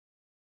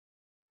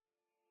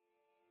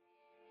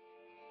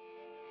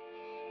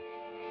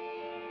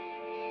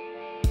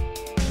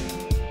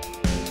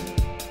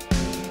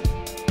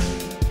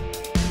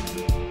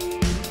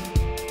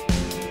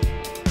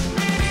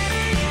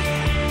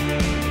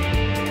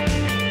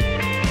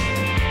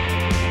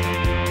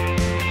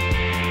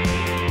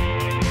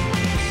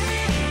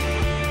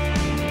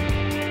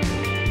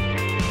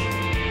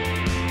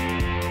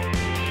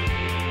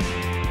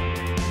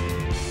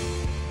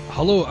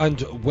Hello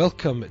and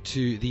welcome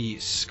to the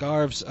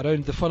Scarves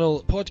Around the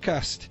Funnel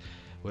podcast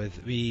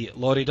with me,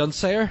 Laurie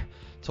Dunsire,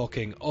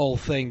 talking all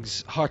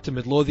things Heart of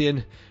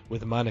Midlothian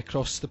with the man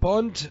across the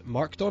pond,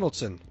 Mark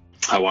Donaldson.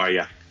 How are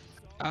you?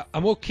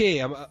 I'm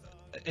okay.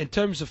 In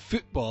terms of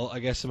football, I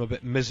guess I'm a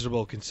bit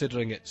miserable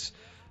considering it's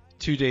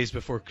 2 days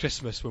before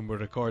Christmas when we're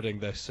recording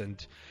this,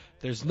 and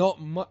there's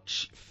not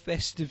much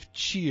festive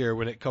cheer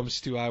when it comes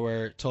to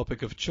our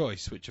topic of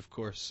choice, which of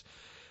course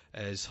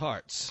is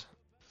Hearts.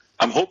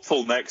 I'm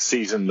hopeful next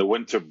season the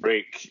winter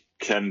break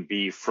can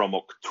be from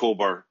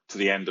October to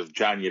the end of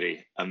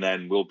January, and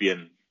then we'll be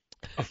in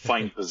a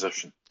fine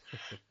position.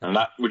 And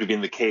that would have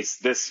been the case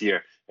this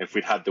year if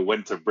we'd had the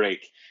winter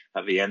break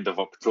at the end of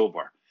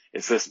October.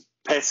 It's this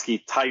pesky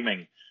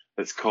timing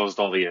that's caused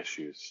all the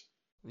issues.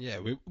 Yeah,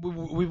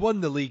 we won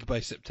the league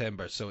by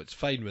September, so it's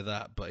fine with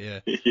that. But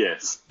yeah,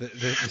 yes,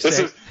 this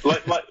is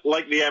like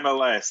the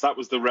MLS. That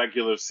was the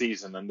regular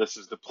season, and this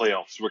is the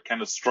playoffs. We're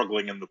kind of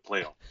struggling in the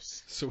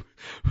playoffs. So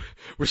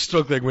we're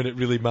struggling when it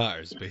really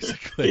matters,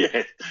 basically.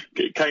 Yeah,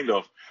 kind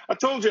of. I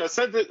told you. I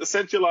said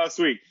to you last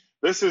week.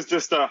 This is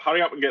just a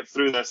hurry up and get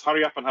through this.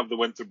 Hurry up and have the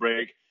winter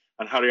break,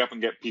 and hurry up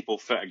and get people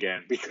fit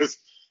again. Because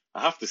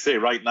I have to say,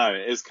 right now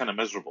it is kind of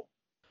miserable.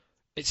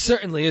 It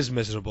certainly is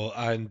miserable,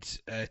 and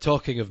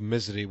talking of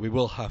misery, we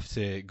will have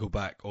to go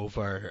back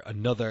over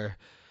another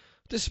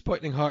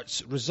disappointing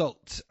Hearts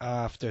result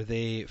after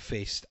they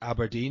faced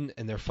Aberdeen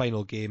in their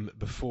final game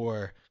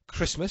before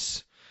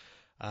Christmas.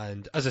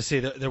 And as I say,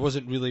 there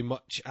wasn't really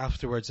much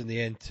afterwards in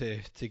the end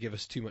to give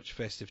us too much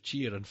festive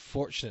cheer,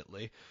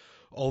 unfortunately.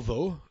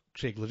 Although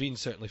Craig Levein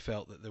certainly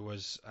felt that there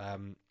was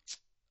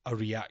a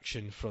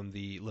reaction from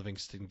the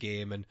Livingston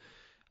game, and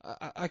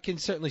I can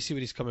certainly see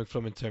where he's coming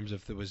from in terms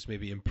of there was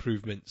maybe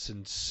improvements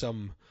and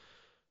some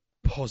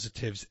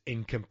positives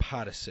in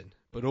comparison.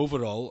 But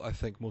overall, I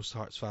think most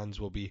Hearts fans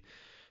will be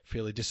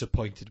fairly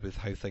disappointed with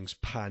how things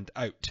panned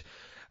out.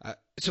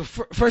 So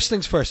first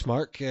things first,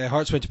 Mark.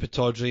 Hearts went to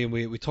Pittodrie, and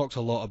we talked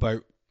a lot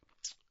about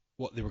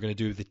what they were going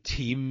to do with the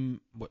team,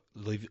 what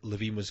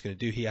Levein was going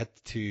to do. He had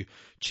to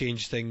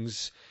change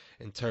things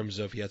in terms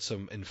of he had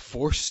some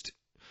enforced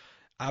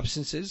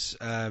absences,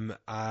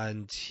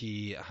 and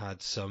he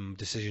had some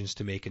decisions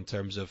to make in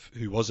terms of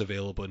who was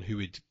available and who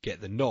would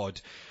get the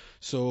nod.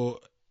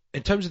 So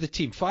in terms of the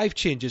team, 5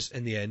 changes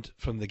in the end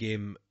from the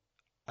game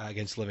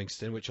against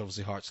Livingston, which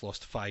obviously Hearts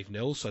lost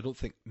 5-0, so I don't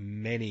think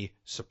many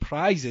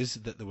surprises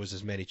that there was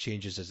as many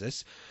changes as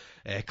this.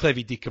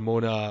 Clevie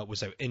Dikamona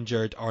was out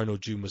injured, Arno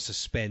June was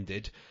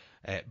suspended,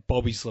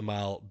 Bobby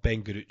Slamal,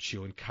 Ben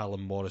Garuccio and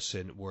Callum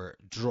Morrison were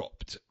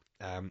dropped.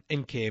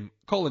 In came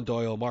Colin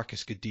Doyle,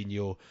 Marcus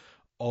Godinho,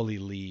 Ollie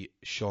Lee,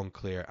 Sean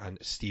Clare and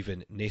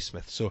Stephen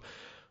Naismith. So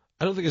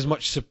I don't think there's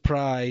much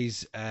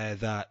surprise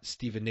that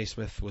Stephen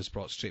Naismith was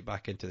brought straight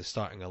back into the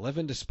starting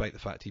 11, despite the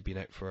fact he'd been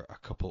out for a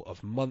couple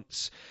of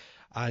months.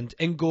 And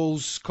in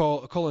goals,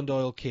 Colin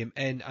Doyle came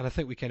in, and I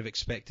think we kind of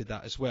expected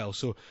that as well.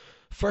 So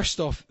first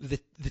off,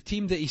 the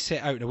team that he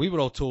set out, now we were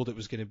all told it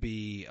was going to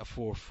be a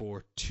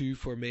 4-4-2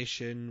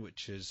 formation,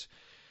 which is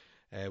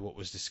what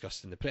was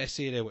discussed in the press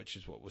area, which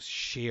is what was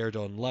shared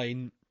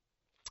online.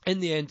 In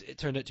the end, it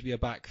turned out to be a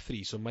back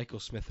 3, so Michael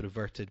Smith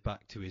reverted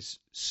back to his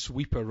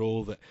sweeper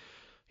role that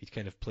he'd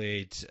kind of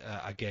played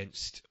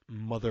against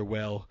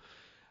Motherwell,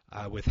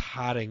 with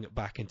Haring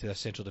back into a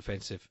central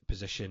defensive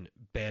position,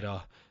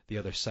 Berra the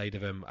other side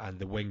of him, and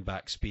the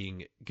wing-backs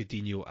being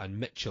Godinho and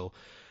Mitchell.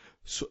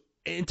 So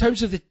in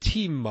terms of the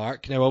team,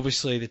 Mark, now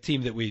obviously the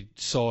team that we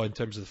saw in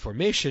terms of the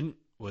formation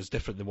was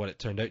different than what it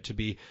turned out to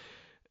be.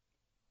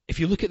 If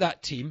you look at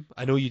that team,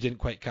 I know you didn't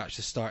quite catch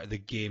the start of the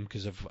game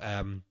because of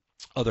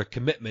other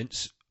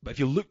commitments, but if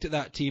you looked at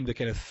that team, the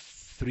kind of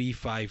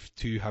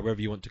 3-5-2, however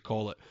you want to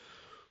call it,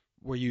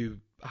 were you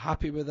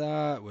happy with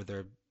that? Were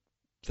there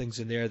things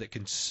in there that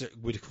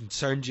would have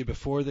concerned you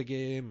before the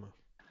game?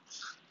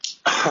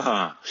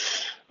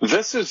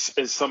 This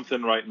is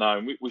something right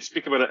now. We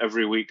speak about it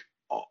every week.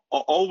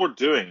 All we're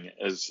doing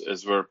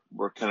is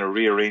we're kind of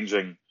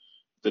rearranging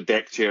the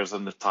deck chairs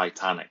in the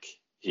Titanic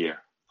here,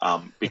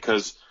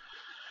 because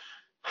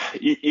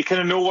you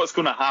kind of know what's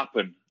going to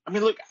happen. I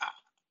mean, look,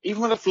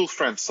 even with a full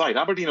strength side,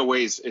 Aberdeen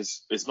away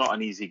is not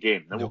an easy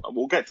game. No.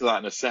 We'll get to that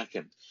in a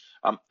second.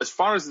 As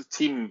far as the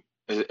team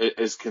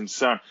is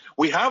concerned,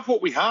 we have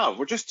what we have.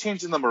 We're just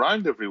changing them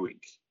around every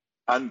week.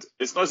 And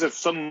it's not as if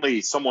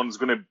suddenly someone's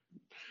going to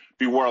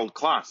be world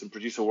class and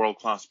produce a world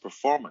class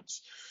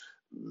performance.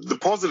 The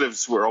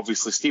positives were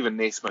obviously Stephen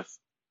Naismith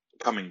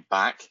coming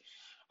back.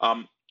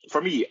 For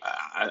me,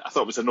 I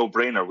thought it was a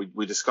no-brainer.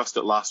 We discussed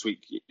it last week.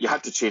 You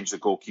had to change the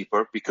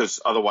goalkeeper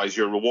because otherwise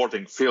you're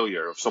rewarding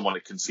failure of someone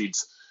that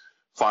concedes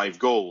 5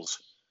 goals.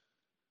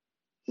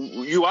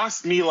 You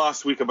asked me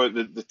last week about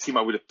the team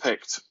I would have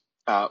picked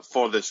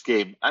for this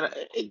game, and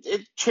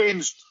it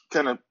changed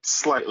kind of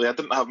slightly. I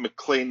didn't have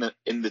McLean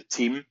in the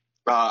team.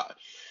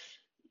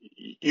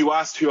 You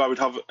asked who I would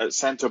have at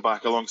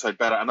centre-back alongside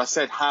Berra, and I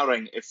said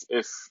Haring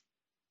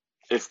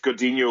if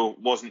Godinho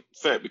wasn't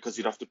fit because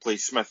he'd have to play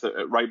Smith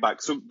at right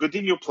back. So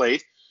Godinho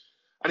played,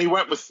 and he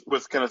went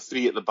with kind of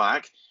 3 at the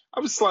back. I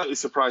was slightly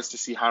surprised to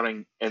see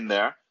Haring in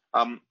there.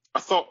 I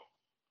thought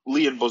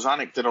Lee and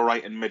Bozanic did all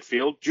right in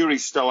midfield.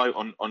 Jury's still out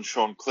on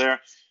Sean Clare.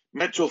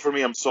 Mitchell, for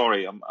me, I'm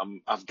sorry.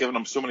 I've given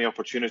him so many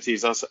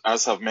opportunities,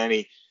 as have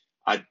many.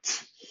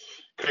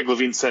 Craig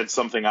Levein said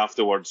something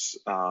afterwards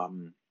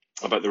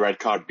about the red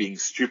card being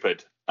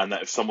stupid, and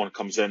that if someone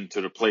comes in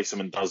to replace him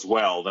and does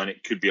well, then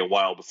it could be a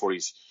while before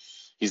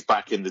he's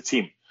back in the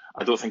team.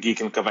 I don't think he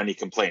can have any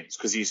complaints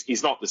because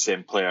he's not the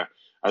same player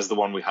as the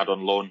one we had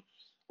on loan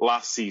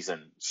last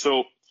season.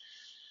 So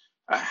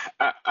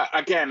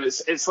again,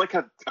 it's like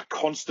a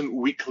constant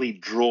weekly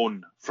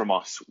drone from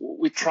us.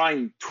 We try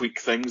and tweak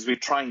things, we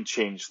try and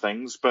change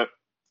things, but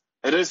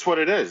it is what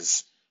it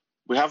is.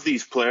 We have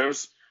these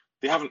players,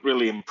 they haven't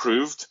really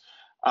improved,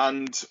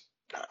 and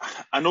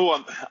I know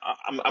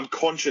I'm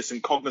conscious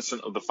and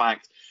cognizant of the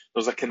fact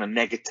there's a kind of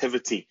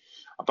negativity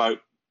about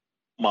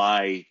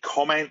my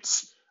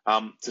comments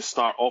to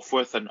start off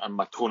with, and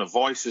my tone of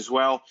voice as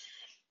well.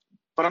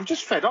 But I'm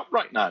just fed up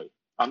right now.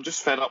 I'm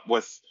just fed up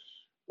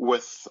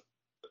with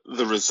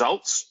the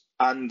results.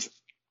 And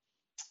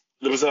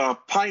there was a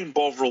Pine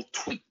Bovril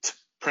tweet,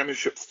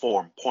 Premiership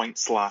form,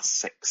 points last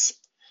 6.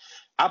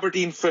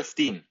 Aberdeen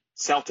 15,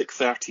 Celtic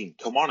 13,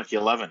 Kilmarnock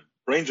 11,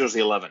 Rangers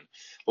 11,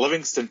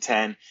 Livingston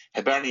 10,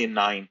 Hibernian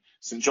 9,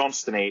 St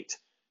Johnstone 8,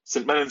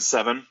 St Mirren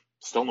 7,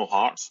 still no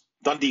Hearts,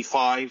 Dundee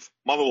 5,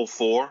 Motherwell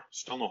 4,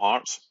 still no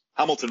Hearts,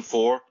 Hamilton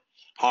 4,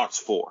 Hearts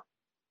 4.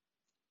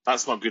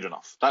 That's not good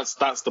enough. That's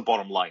the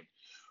bottom line.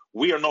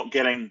 We are not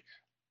getting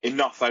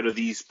enough out of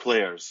these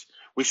players.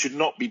 We should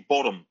not be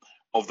bottom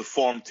of the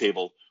form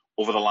table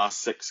over the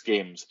last 6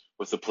 games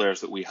with the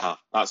players that we have.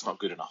 That's not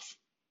good enough.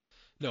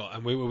 No,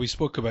 and we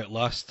spoke about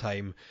last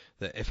time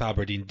that if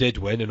Aberdeen did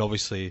win, and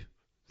obviously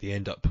the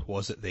end up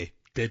was that they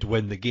did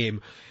win the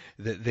game,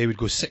 that they would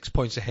go 6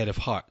 points ahead of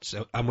Hearts.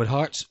 And when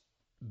Hearts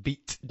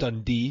beat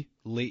Dundee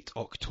late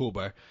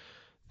October,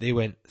 they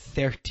went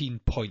 13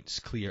 points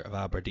clear of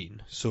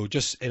Aberdeen. So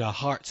just in a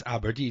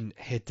Hearts-Aberdeen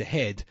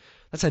head-to-head,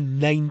 that's a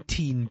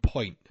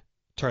 19-point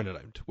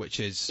turnaround,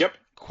 which is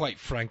quite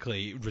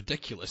frankly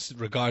ridiculous,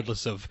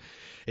 regardless of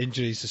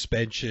injury,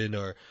 suspension,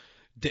 or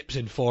dips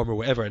in form or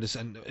whatever.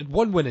 And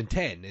one win in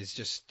 10 is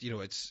just,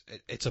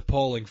 it's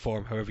appalling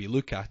form, however you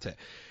look at it.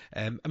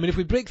 I mean, if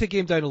we break the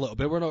game down a little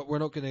bit, we're not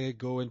going to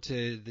go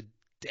into the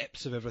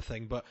depths of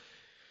everything, but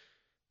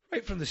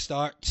right from the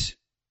start,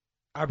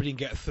 Aberdeen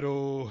get a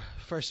throw,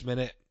 first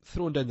minute,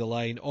 thrown down the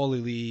line,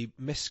 Ollie Lee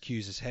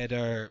miscues his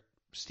header,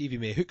 Stevie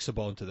May hooks a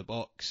ball into the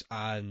box,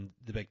 and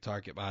the big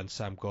target man,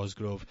 Sam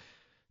Cosgrove,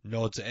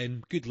 nods it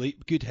in. Good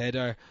leap, good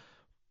header,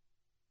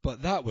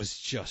 but that was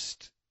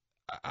just...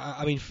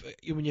 I mean,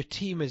 when your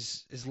team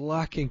is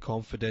lacking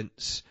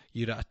confidence,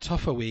 you're at a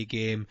tough away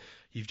game,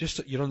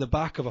 you're on the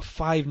back of a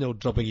 5-0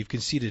 drubbing, you've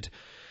conceded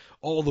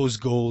all those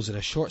goals in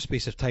a short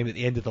space of time at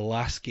the end of the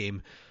last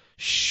game.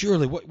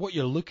 Surely what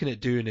you're looking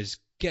at doing is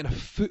getting a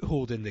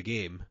foothold in the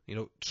game,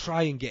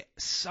 try and get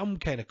some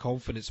kind of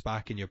confidence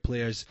back in your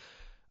players,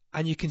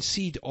 and you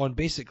concede on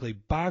basically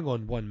bang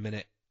on 1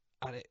 minute,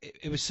 and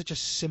it was such a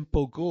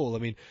simple goal. I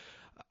mean,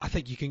 I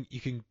think you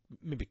can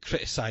maybe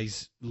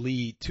criticise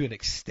Lee to an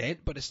extent,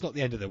 but it's not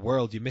the end of the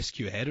world. You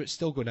miscue a header, it's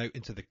still going out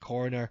into the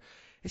corner.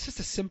 It's just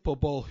a simple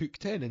ball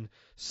hooked in, and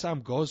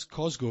Sam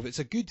Cosgrove, it's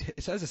a good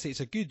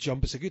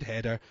jump, it's a good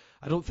header.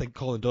 I don't think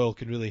Colin Doyle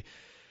can really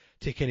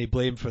take any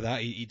blame for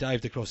that. He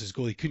dived across his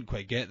goal, he couldn't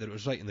quite get there, it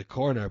was right in the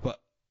corner.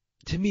 But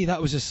to me,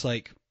 that was just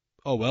like,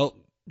 oh well,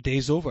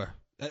 day's over.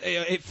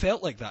 It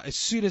felt like that. As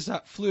soon as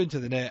that flew into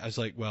the net, I was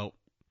like, well,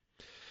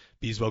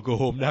 bees well go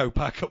home now,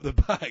 pack up the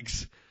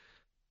bags.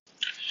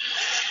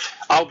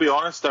 I'll be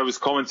honest, I was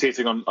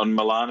commentating on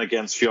Milan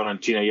against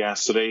Fiorentina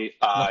yesterday.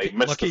 I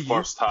missed the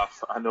first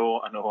half. I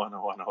know.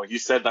 You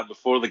said that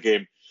before the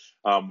game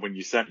when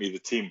you sent me the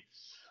team.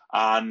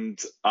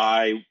 And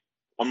I,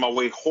 on my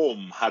way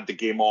home, had the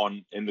game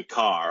on in the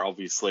car.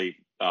 Obviously,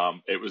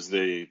 it was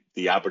the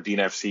Aberdeen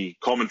FC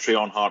commentary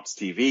on Hearts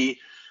TV.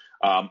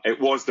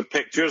 It was the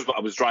pictures, but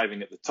I was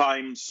driving at the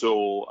time,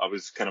 so I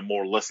was kind of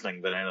more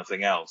listening than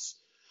anything else.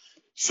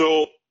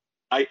 So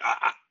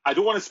I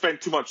don't want to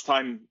spend too much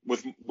time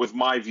with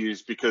my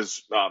views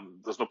because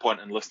there's no point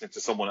in listening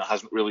to someone that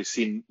hasn't really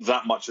seen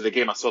that much of the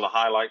game. I saw the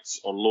highlights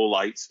or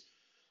lowlights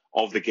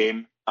of the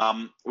game.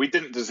 We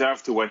didn't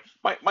deserve to win.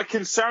 My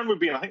concern would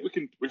be, and I think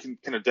we can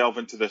kind of delve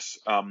into this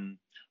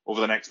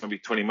over the next maybe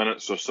 20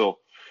 minutes or so.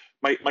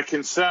 My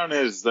concern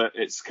is that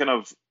it's kind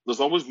of, there's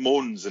always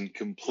moans and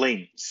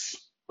complaints,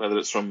 whether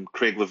it's from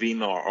Craig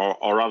Levein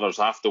or others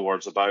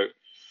afterwards about,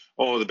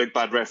 oh, the big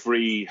bad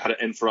referee had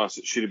it in for us,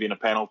 it should have been a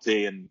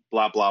penalty and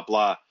blah, blah,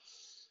 blah.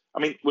 I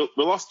mean, we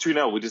lost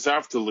 2-0. We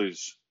deserved to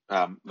lose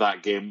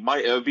that game.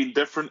 Might it have been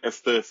different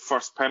if the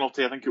first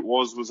penalty, I think it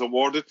was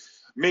awarded?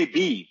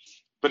 Maybe,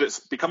 but it's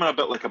becoming a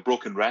bit like a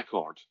broken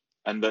record.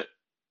 And that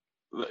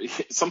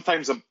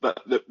sometimes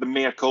the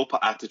mea culpa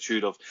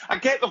attitude of, I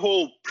get the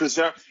whole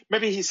preserve,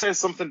 maybe he says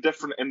something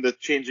different in the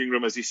changing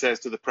room as he says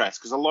to the press,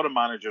 because a lot of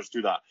managers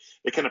do that,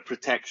 the kind of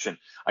protection.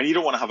 And you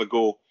don't want to have a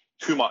go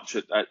too much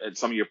at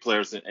some of your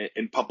players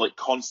in public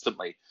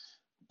constantly.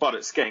 but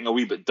it's getting a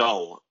wee bit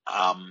dull,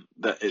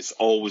 that it's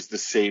always the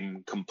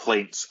same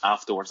complaints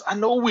afterwards. I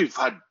know we've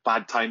had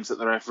bad times at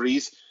the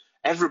referees.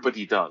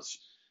 Everybody does.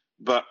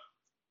 But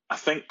I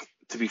think,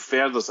 to be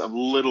fair, there's a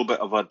little bit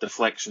of a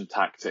deflection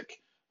tactic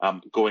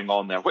going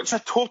on there, which I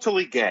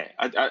totally get.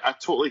 I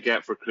totally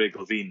get for Craig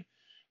Levein,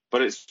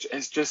 but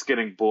it's just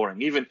getting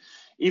boring.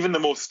 Even the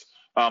most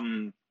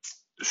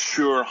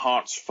sure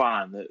Hearts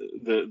fan,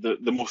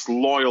 the most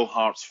loyal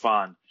Hearts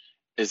fan,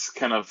 is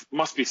kind of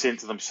must be saying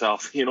to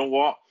themselves, you know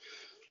what?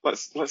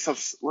 Let's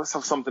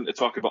have something to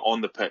talk about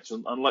on the pitch,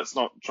 and let's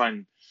not try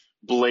and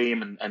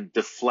blame and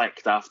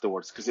deflect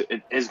afterwards, because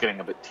it is getting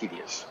a bit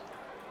tedious.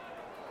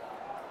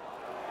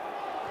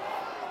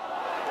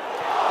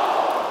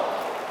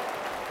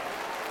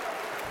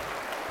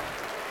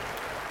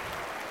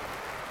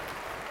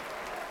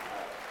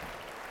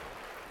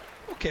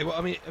 Okay, well,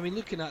 I mean,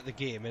 looking at the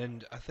game,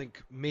 and I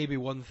think maybe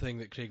one thing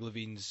that Craig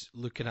Levein's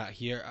looking at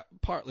here,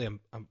 partly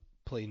I'm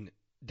playing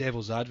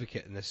devil's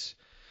advocate in this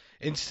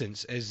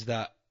instance, is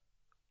that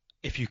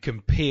if you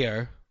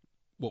compare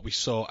what we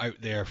saw out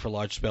there for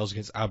large spells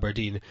against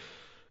Aberdeen,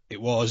 it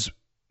was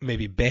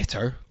maybe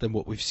better than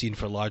what we've seen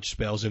for large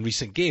spells in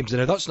recent games.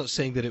 And that's not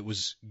saying that it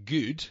was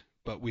good,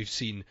 but we've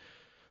seen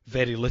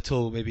very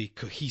little maybe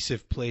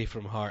cohesive play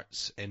from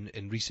Hearts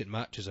in recent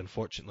matches,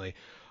 unfortunately.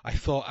 I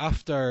thought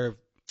after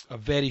a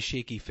very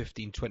shaky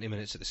 15-20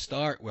 minutes at the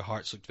start, where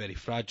Hearts looked very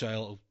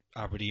fragile,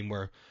 Aberdeen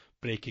were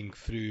breaking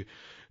through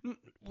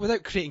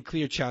without creating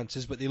clear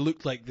chances, but they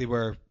looked like they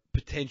were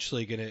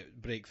potentially going to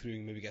break through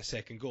and maybe get a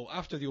second goal.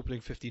 After the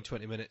opening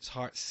 15-20 minutes,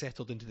 Hearts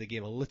settled into the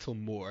game a little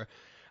more,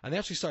 and they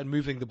actually started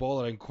moving the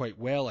ball around quite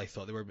well. I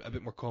thought they were a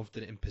bit more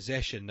confident in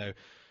possession. Now,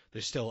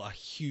 there's still a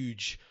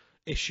huge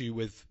issue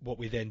with what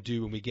we then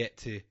do when we get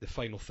to the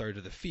final third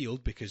of the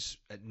field, because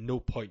at no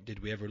point did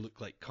we ever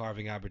look like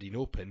carving Aberdeen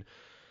open.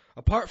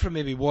 Apart from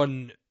maybe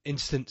one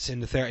instance in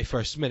the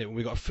 31st minute when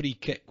we got a free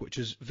kick, which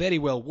was very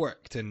well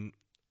worked, and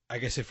I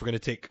guess if we're going to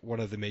take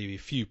one of the maybe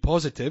few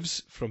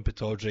positives from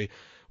Pittodrie,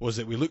 was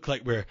that we look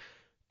like we're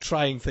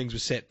trying things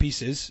with set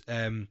pieces.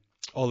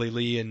 Ollie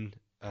Lee and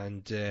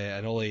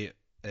Ollie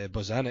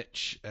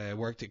Bozanic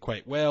worked it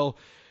quite well.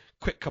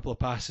 Quick couple of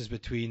passes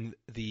between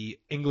the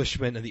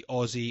Englishman and the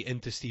Aussie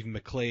into Stephen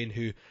McLean,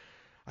 who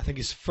I think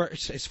his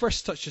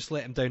first touch just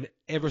let him down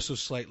ever so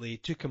slightly,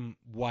 took him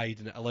wide,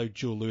 and it allowed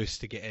Joe Lewis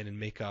to get in and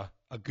make a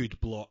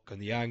good block on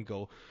the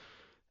angle.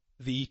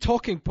 The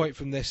talking point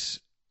from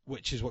this,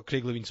 which is what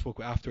Craig Levein spoke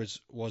about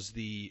afterwards, was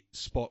the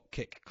spot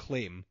kick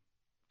claim.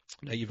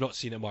 Now, you've not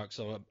seen it, Mark,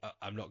 so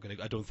I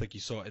don't think you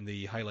saw it in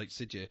the highlights,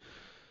 did you?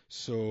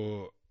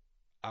 So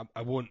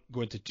I won't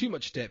go into too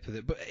much depth with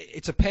it, but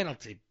it's a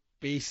penalty,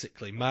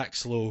 basically.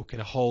 Max Lowe kind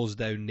of hauls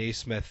down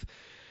Naismith.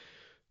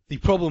 The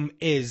problem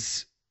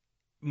is,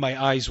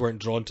 my eyes weren't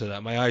drawn to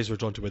that. My eyes were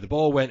drawn to where the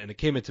ball went, and it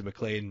came into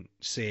McLean,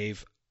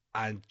 save,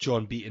 and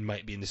John Beaton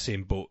might be in the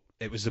same boat.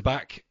 It was the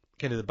back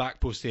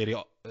post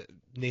area.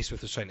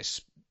 Naismith was trying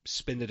to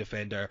spin the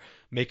defender,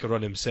 make a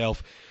run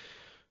himself.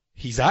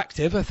 He's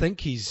active. I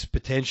think he's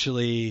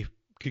potentially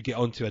could get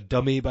onto a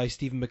dummy by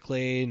Stephen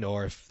McLean,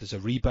 or if there's a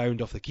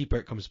rebound off the keeper,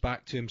 it comes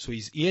back to him. So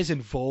he is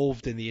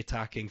involved in the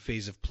attacking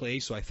phase of play.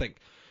 So I think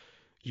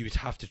you would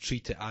have to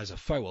treat it as a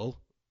foul.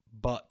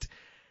 But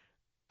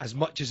as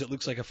much as it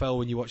looks like a foul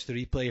when you watch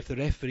the replay, if the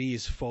referee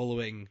is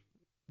following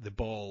the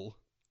ball,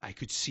 I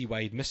could see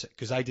why he'd miss it,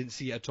 because I didn't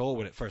see it at all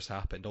when it first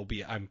happened,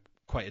 albeit I'm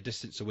quite a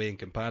distance away in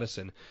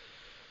comparison.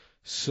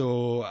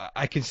 So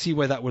I can see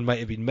why that one might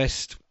have been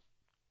missed.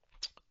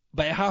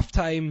 But at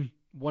half-time,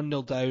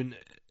 1-0 down,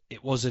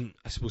 it wasn't,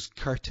 I suppose,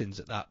 curtains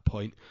at that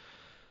point.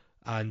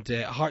 And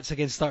Hearts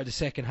again started the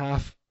second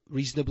half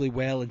reasonably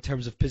well in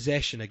terms of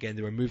possession. Again,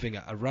 they were moving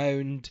it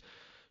around,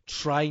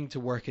 trying to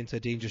work into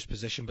a dangerous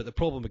position, but the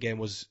problem again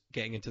was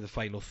getting into the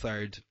final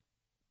third.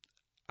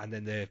 And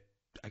then the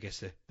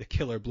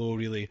killer blow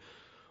really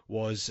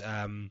was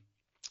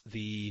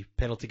the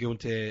penalty going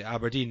to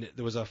Aberdeen.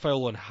 There was a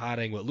foul on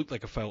Haring, what looked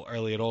like a foul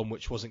earlier on,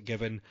 which wasn't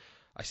given.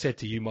 I said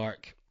to you,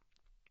 Mark,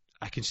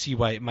 I can see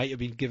why it might have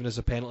been given as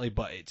a penalty,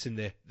 but it's in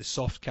the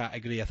soft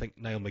category. I think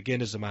Niall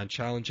McGinn is the man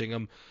challenging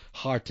him.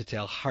 Hard to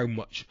tell how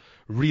much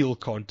real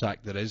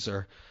contact there is,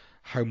 or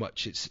how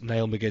much it's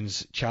Niall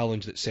McGinn's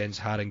challenge that sends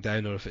Haring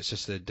down, or if it's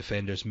just the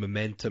defender's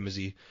momentum as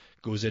he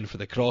goes in for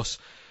the cross.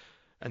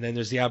 And then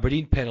there's the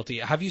Aberdeen penalty.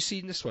 Have you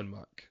seen this one,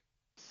 Mark?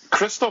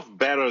 Christophe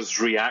Berra's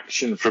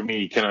reaction for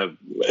me,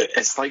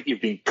 it's like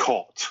you've been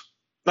caught.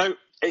 Now,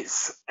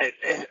 it's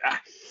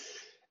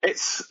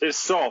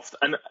soft,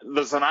 and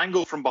there's an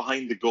angle from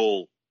behind the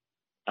goal,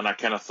 and I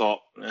kind of thought,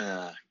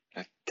 I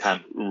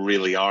can't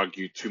really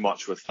argue too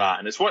much with that.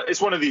 And it's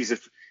one of these,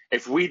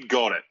 if we'd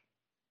got it,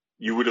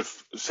 you would have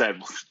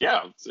said,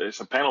 yeah,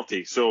 it's a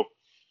penalty. So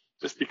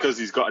just because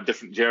he's got a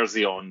different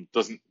jersey on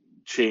doesn't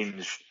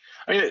change.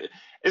 I mean,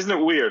 isn't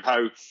it weird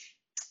how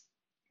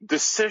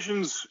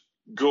decisions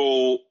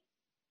go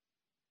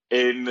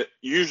in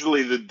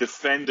usually the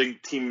defending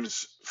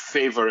team's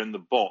favour in the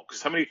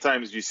box? How many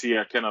times do you see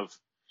a kind of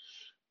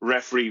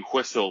referee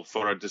whistle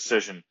for a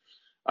decision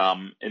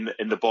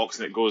in the box,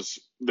 and it goes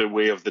the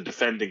way of the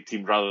defending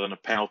team rather than a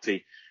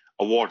penalty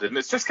awarded. And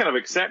it's just kind of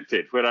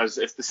accepted. Whereas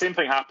if the same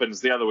thing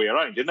happens the other way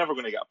around, you're never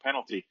going to get a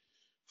penalty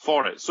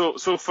for it. So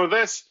for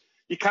this,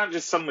 you can't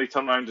just suddenly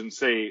turn around and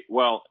say,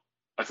 well,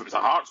 if it was a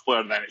Hearts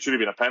player, then it should have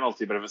been a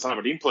penalty, but if it's an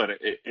Aberdeen player,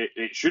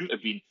 it shouldn't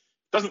have been.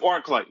 It doesn't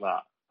work like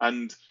that.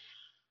 And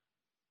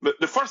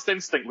the first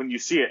instinct when you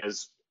see it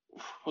is,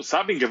 what's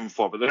that been given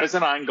for? But there is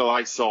an angle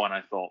I saw and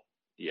I thought,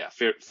 yeah,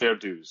 fair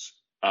dues.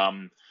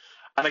 And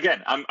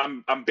again,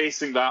 I'm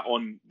basing that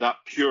on that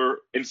pure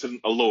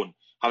incident alone.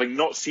 Having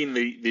not seen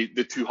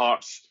the two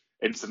Hearts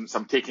incidents,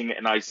 I'm taking it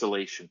in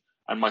isolation.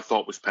 And my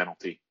thought was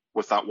penalty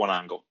with that one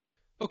angle.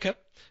 Okay.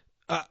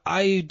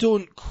 I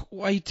don't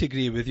quite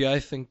agree with you.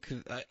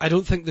 I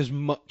don't think there's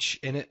much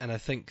in it, and I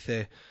think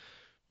the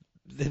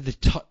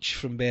touch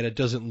from Berra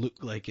doesn't look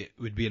like it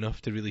would be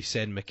enough to really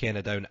send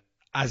McKenna down,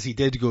 as he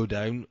did go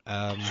down.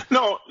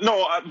 No,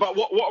 but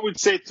what I would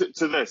say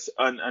to this,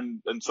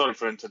 and sorry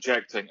for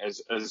interjecting,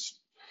 is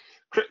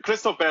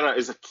Christophe Berra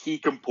is a key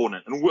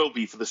component and will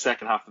be for the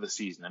second half of the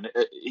season, and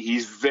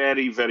he's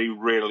very, very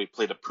rarely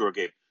played a poor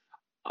game.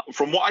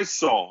 From what I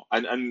saw,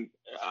 and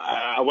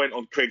I went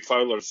on Craig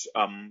Fowler's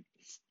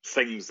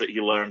things that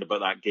he learned about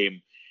that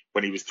game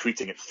when he was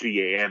tweeting at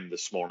 3 a.m.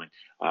 this morning.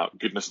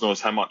 Goodness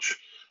knows how much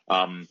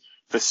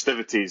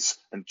festivities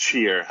and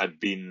cheer had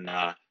been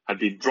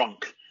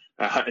drunk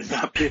in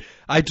that game.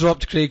 I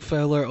dropped Craig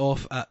Fowler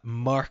off at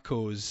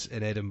Marco's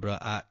in Edinburgh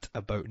at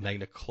about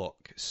 9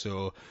 o'clock.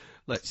 So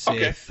let's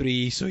say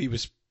 3. So he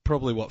was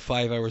probably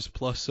 5 hours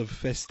plus of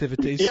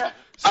festivities. Yeah,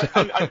 so.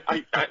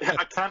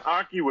 I can't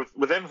argue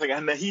with anything.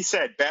 And he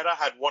said Berra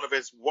had one of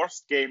his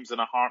worst games in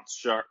a Hearts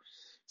shirt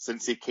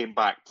since he came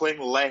back.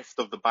 Playing left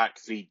of the back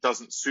three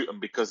doesn't suit him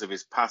because of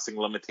his passing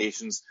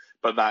limitations,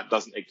 but that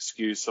doesn't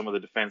excuse some of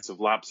the defensive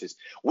lapses.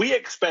 We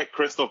expect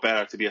Christophe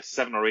Berra to be a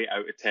 7 or 8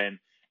 out of 10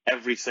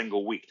 every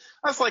single week.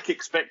 That's like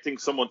expecting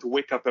someone to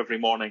wake up every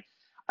morning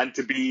and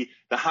to be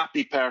the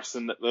happy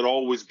person that they're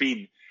always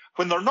been.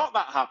 When they're not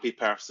that happy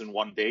person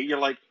one day, you're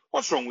like,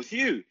 what's wrong with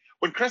you?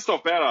 When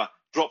Christophe Berra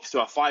drops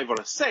to a 5 or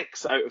a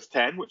 6 out of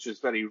 10, which is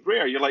very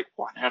rare, you're like,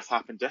 what on earth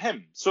happened to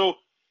him? So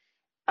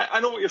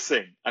I know what you're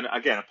saying. And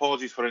again,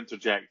 apologies for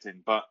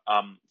interjecting, but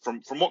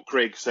from what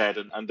Craig said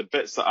and the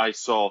bits that I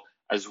saw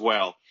as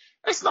well,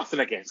 it's nothing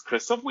against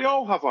Christophe. We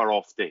all have our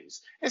off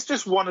days. It's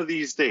just one of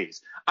these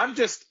days. I'm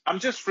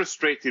just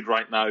frustrated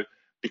right now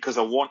because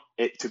I want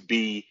it to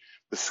be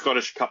the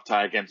Scottish Cup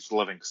tie against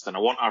Livingston. I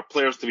want our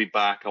players to be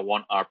back. I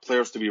want our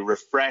players to be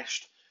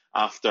refreshed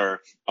after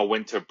a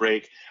winter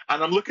break.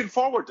 And I'm looking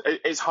forward.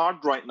 It's hard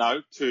right now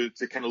to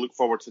kind of look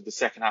forward to the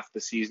second half of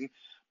the season.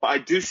 But I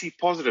do see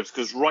positives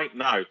because right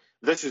now,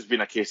 this has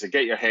been a case of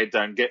get your head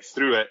down, get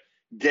through it,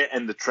 get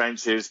in the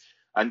trenches,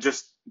 and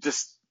just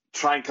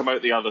try and come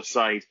out the other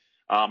side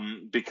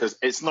because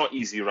it's not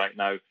easy right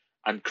now.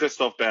 And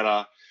Christophe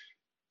Berra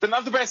didn't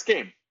have the best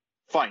game,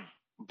 fine.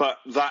 But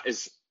that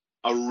is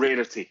a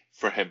rarity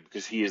for him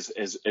because he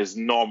is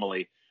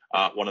normally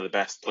one of the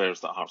best players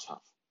that Hearts have.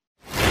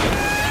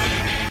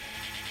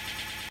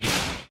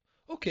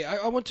 Okay,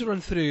 I want to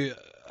run through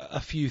a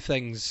few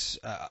things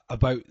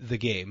about the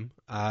game.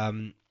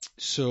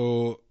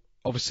 So,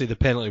 obviously, the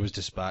penalty was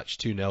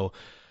dispatched 2-0,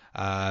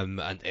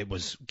 and it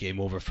was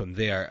game over from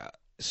there.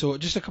 So,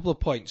 just a couple of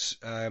points.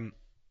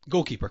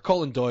 Goalkeeper,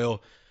 Colin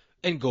Doyle,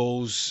 in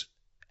goals.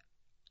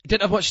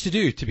 Didn't have much to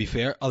do, to be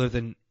fair, other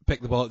than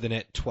pick the ball at the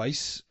net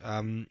twice.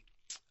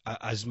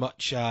 As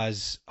much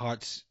as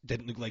Hearts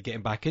didn't look like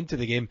getting back into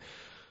the game,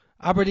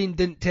 Aberdeen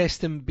didn't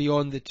test him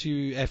beyond the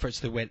 2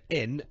 efforts that went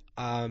in.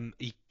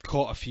 He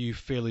caught a few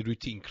fairly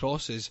routine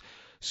crosses.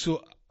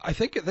 So I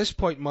think at this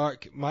point,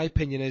 Mark, my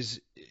opinion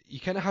is you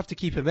kind of have to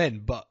keep him in,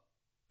 but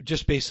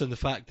just based on the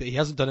fact that he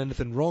hasn't done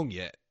anything wrong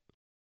yet.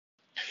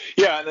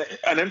 Yeah,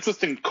 an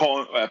interesting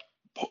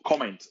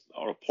comment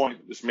or a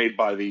point was made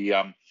by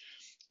the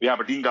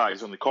Aberdeen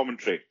guys on the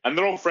commentary. And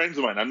they're all friends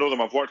of mine. I know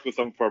them. I've worked with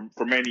them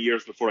for many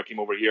years before I came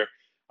over here.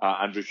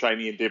 Andrew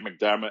Shiney and Dave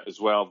McDermott as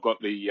well. I've got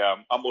the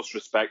utmost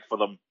respect for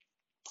them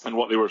and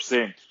what they were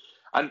saying.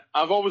 And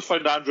I've always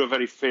found Andrew a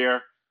very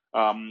fair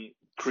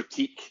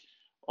critique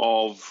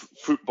of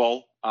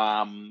football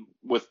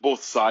with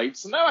both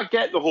sides. Now I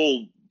get the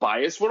whole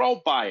bias. We're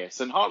all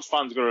biased. And Hearts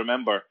fans are going to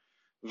remember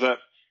that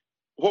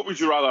what would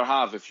you rather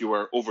have if you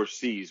were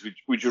overseas?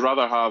 Would you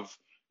rather have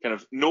kind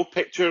of no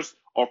pictures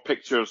or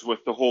pictures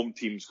with the home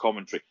team's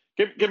commentary?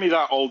 Give me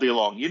that all day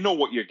long. You know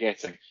what you're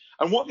getting.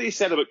 And what they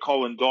said about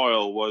Colin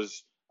Doyle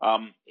was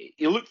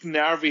he looked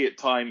nervy at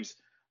times,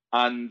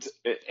 and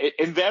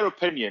in their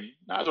opinion,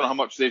 I don't know how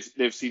much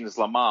they've seen as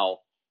Lamal,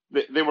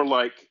 they were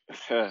like,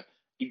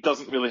 he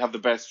doesn't really have the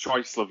best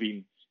choice,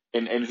 Levine,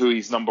 in who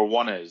his number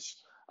one is.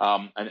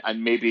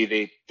 And maybe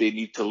they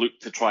need to look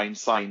to try and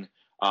sign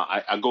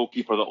a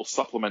goalkeeper that will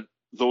supplement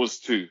those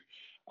two.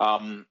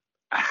 I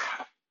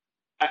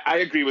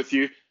agree with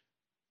you.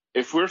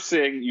 If we're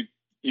saying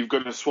you've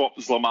got to swap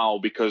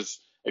Zlamal because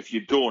if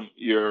you don't,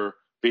 you're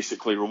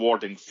basically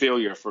rewarding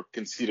failure for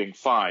conceding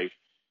 5,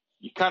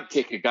 you can't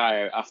take a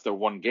guy out after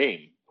one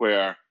game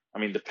where I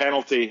mean, the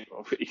penalty,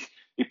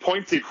 he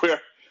pointed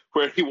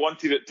where he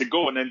wanted it to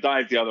go and then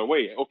dived the other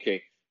way.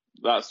 Okay,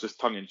 that's just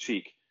tongue in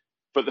cheek.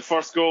 But the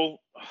first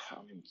goal,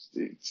 I mean,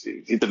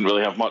 he didn't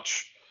really have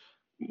much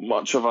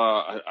of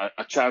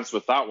a chance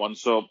with that one.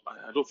 So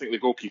I don't think the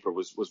goalkeeper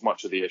was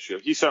much of the issue.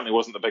 He certainly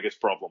wasn't the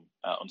biggest problem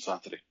on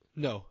Saturday.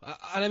 No,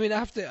 and I mean, I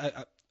have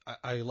to.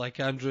 I like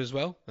Andrew as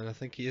well, and I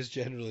think he is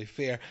generally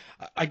fair.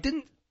 I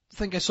didn't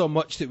think I saw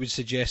much that would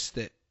suggest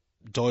that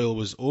Doyle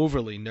was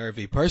overly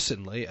nervy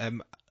personally.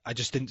 I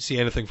just didn't see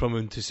anything from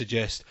him to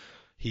suggest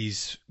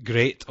he's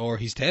great or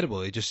he's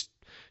terrible. He just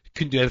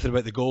couldn't do anything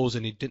about the goals,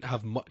 and he didn't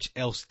have much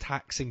else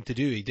taxing to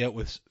do. He dealt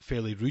with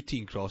fairly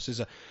routine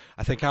crosses.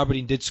 I think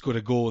Aberdeen did score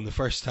a goal in the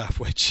first half,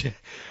 which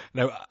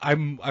now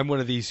I'm one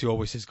of these who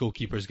always says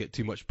goalkeepers get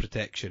too much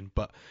protection,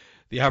 but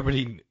the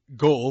Aberdeen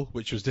goal,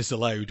 which was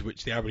disallowed,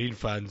 which the Aberdeen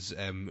fans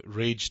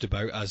raged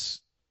about,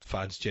 as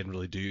fans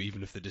generally do,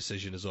 even if the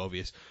decision is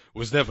obvious,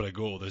 was never a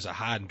goal. There's a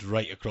hand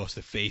right across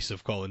the face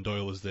of Colin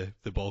Doyle as the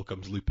ball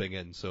comes looping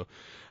in, so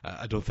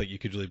I don't think you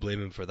could really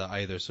blame him for that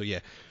either. So yeah,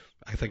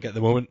 I think at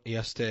the moment he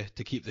has to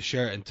keep the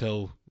shirt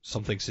until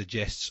something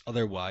suggests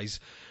otherwise.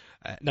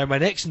 Now my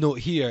next note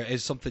here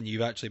is something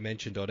you've actually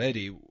mentioned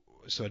already,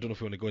 so I don't know if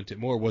you want to go into it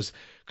more, was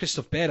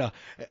Christophe Berra.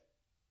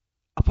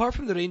 Apart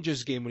from the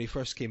Rangers game when he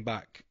first came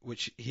back,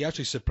 which he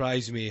actually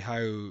surprised me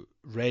how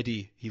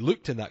ready he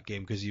looked in that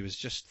game because he was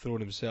just throwing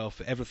himself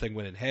at everything,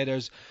 winning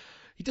headers.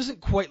 He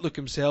doesn't quite look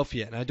himself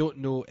yet, and I don't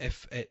know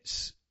if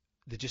it's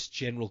the just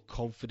general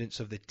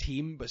confidence of the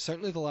team, but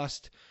certainly the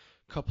last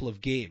couple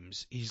of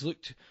games he's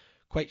looked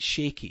quite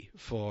shaky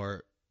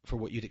for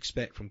what you'd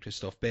expect from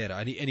Christophe Berra,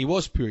 and he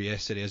was poor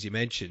yesterday, as you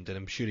mentioned, and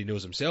I'm sure he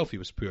knows himself he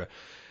was poor.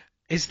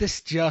 Is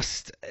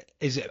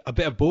it a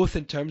bit of both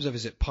in terms of,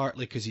 is it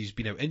partly because he's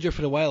been out injured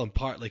for a while and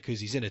partly because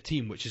he's in a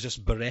team which is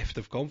just bereft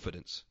of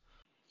confidence?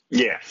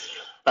 Yeah.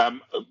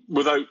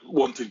 Without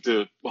wanting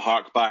to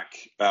hark back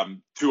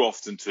too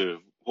often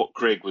to what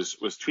Craig was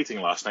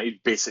tweeting last night,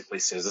 he basically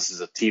says this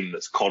is a team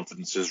that's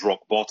confidence is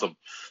rock bottom.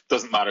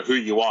 Doesn't matter who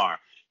you are.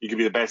 You can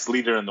be the best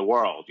leader in the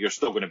world. You're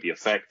still going to be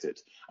affected.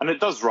 And it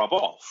does rub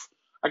off.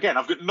 Again,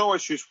 I've got no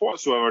issues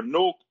whatsoever,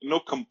 no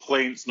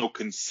complaints, no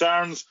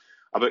concerns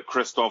about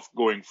Christophe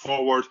going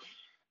forward.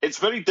 It's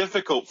very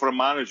difficult for a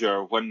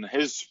manager when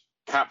his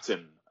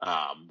captain,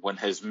 when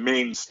his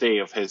mainstay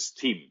of his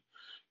team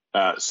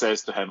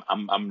says to him,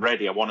 I'm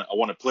ready, I want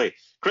to play.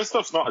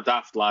 Christophe's not a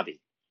daft laddie.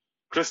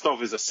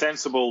 Christophe is a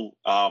sensible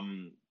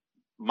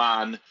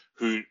man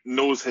who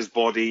knows his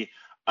body,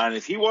 and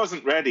if he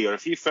wasn't ready, or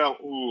if he felt,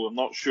 I'm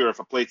not sure if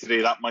I play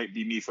today, that might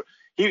be me,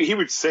 he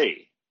would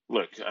say,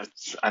 look,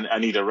 I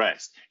need a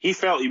rest. He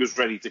felt he was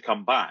ready to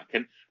come back.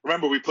 And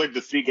remember, we played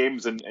the 3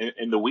 games in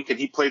the week, and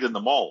he played in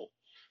them all.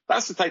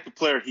 That's the type of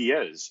player he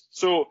is.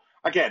 So,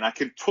 again, I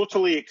can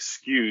totally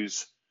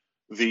excuse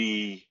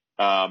the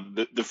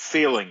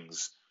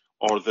failings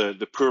or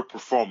the poor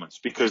performance,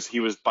 because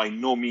he was by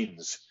no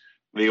means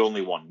the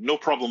only one. No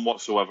problem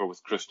whatsoever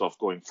with Christophe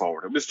going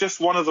forward. It was just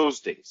one of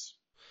those days.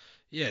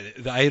 Yeah,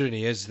 the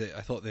irony is that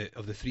I thought that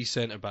of the 3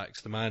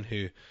 centre-backs, the man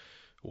who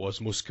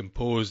was most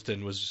composed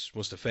and was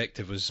most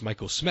effective was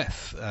Michael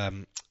Smith.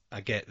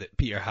 I get that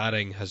Peter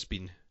Haring has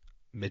been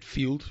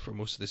midfield for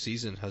most of the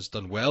season, has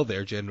done well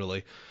there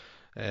generally,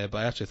 but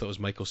I actually thought it was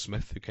Michael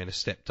Smith who kind of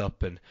stepped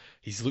up, and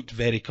he's looked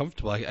very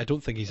comfortable. I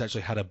don't think he's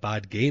actually had a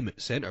bad game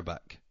at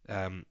centre-back,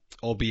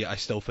 albeit I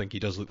still think he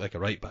does look like a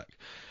right-back.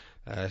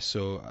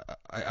 So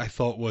I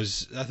thought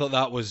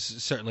that was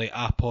certainly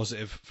a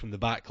positive from the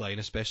back line,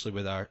 especially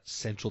with our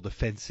central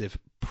defensive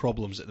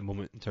problems at the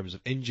moment in terms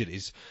of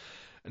injuries.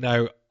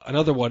 Now,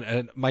 another one,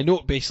 and my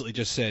note basically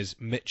just says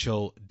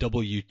Mitchell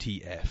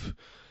WTF.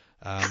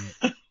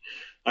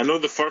 I know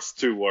the first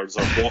 2 words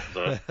are what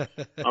the.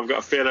 I've got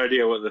a fair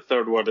idea what the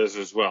third word is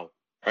as well.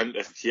 And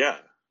yeah,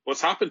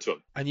 what's happened to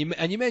him? And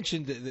you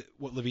mentioned that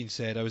what Levine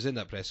said. I was in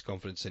that press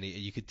conference, and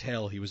you could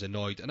tell he was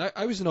annoyed. And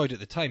I was annoyed at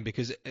the time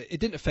because it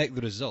didn't affect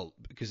the result,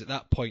 because at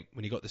that point,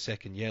 when he got the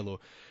second yellow,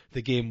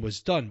 the game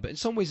was done. But in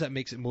some ways that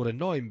makes it more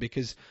annoying,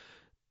 because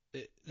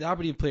the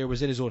Aberdeen player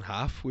was in his own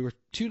half. We were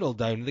 2-0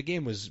 down. The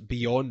game was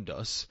beyond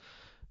us,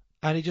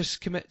 and he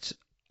just commits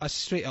a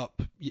straight,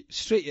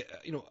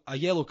 a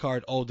yellow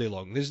card all day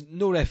long. There's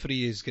no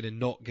referee is going to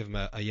not give him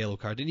a yellow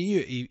card, and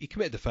he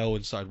committed the foul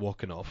and started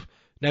walking off.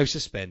 Now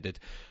suspended,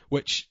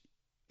 which,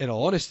 in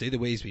all honesty, the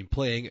way he's been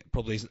playing, it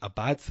probably isn't a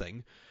bad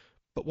thing.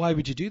 But why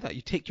would you do that?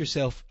 You take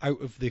yourself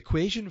out of the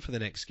equation for the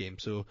next game.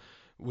 So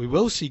we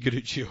will see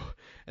Garuccio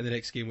in the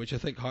next game, which I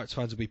think Hearts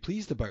fans will be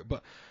pleased about.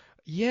 But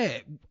yeah,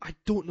 I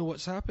don't know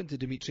what's happened to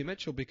Dimitri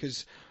Mitchell,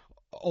 because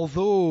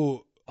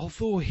although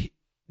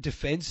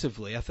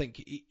defensively, I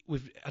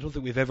don't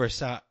think we've ever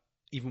sat,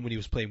 even when he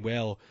was playing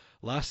well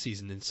last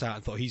season, and sat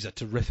and thought he's a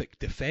terrific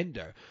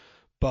defender.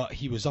 But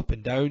he was up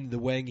and down the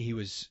wing. He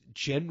was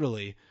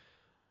generally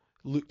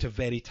looked a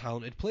very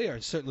talented player,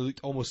 and certainly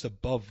looked almost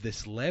above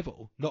this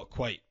level. Not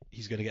quite,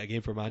 he's going to get a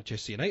game for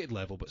Manchester United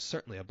level, but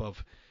certainly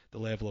above the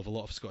level of a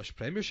lot of Scottish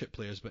Premiership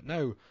players. But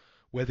now,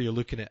 whether you're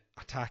looking at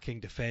attacking,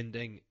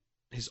 defending,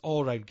 his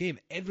all-round game,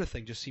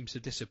 everything just seems to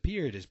have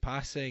disappeared. His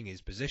passing,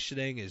 his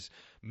positioning, his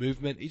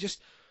movement.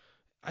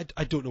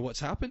 I don't know what's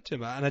happened to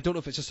him, and I don't know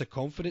if it's just a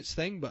confidence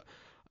thing, but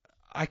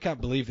I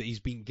can't believe that he's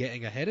been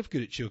getting ahead of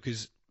Guruccio,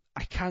 because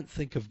I can't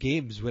think of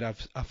games where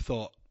I've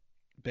thought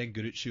Ben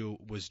Guruccio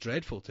was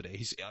dreadful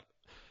today.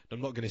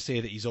 I'm not going to say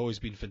that he's always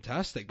been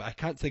fantastic, but I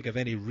can't think of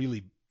any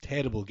really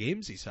terrible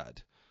games he's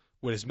had.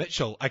 Whereas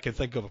Mitchell, I can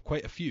think of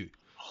quite a few.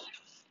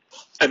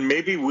 And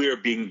maybe we're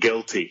being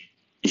guilty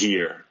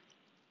here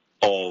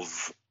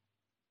of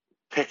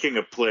picking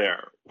a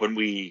player when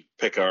we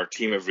pick our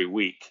team every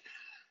week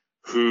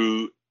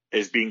who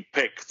is being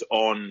picked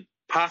on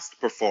past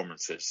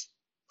performances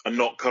and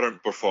not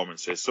current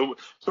performances. So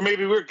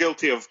maybe we're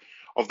guilty of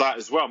that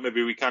as well.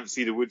 Maybe we can't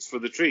see the woods for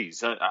the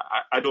trees.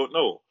 I don't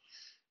know.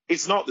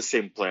 It's not the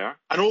same player,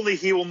 and only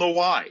he will know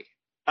why.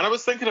 And I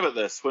was thinking about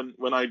this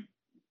when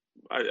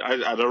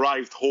I'd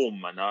arrived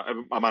home, and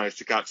I managed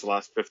to catch the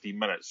last 15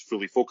 minutes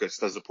fully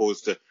focused, as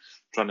opposed to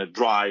trying to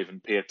drive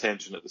and pay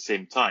attention at the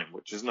same time,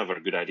 which is never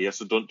a good idea,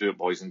 so don't do it,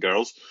 boys and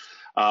girls.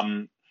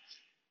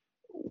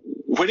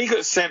 When he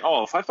got sent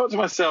off, I thought to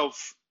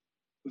myself,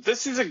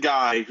 this is a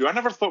guy who I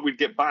never thought we'd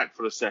get back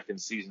for a second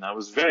season. I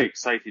was very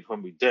excited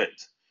when we did,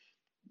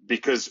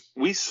 because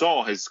we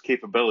saw his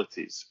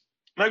capabilities.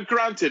 Now,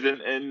 granted,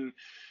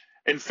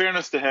 in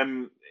fairness to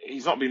him,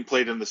 he's not been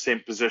played in the same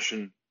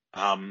position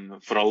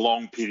for a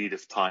long period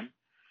of time.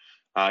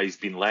 He's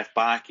been left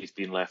back, he's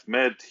been left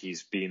mid,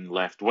 he's been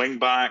left wing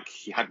back.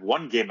 He had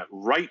one game at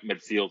right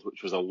midfield,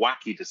 which was a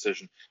wacky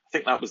decision. I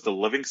think that was the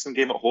Livingston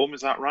game at home,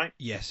 is that right?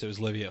 Yes, it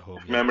was Livy at home.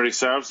 If memory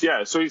serves,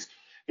 yeah. So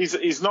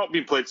he's not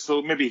been played,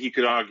 so maybe he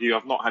could argue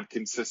I've not had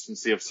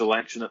consistency of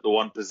selection at the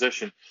one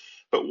position.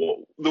 But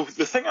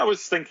the thing I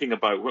was thinking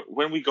about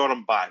when we got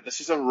him back, this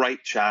is a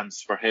right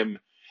chance for him.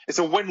 It's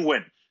a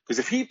win-win, because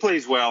if he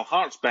plays well,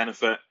 Hearts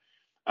benefit.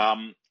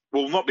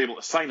 We'll not be able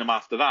to sign him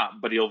after that,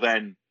 but he'll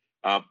then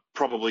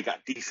probably get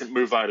a decent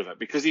move out of it,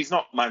 because he's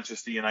not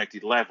Manchester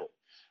United level.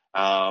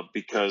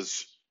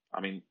 Because,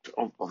 I mean,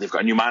 they've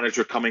got a new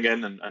manager coming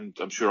in, and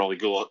I'm sure Ole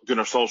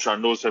Gunnar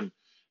Solskjaer knows him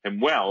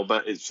well,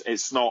 but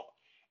it's not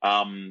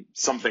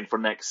something for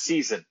next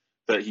season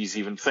that he's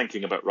even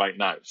thinking about right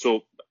now.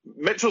 So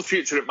Mitchell's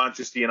future at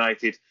Manchester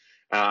United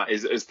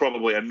is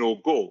probably a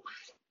no-go.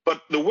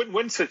 But the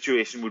win-win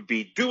situation would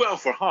be do well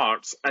for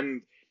Hearts,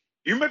 and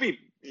you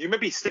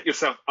maybe stick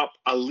yourself up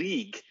a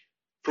league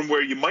from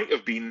where you might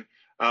have been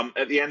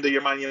at the end of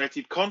your Man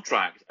United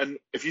contract. And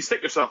if you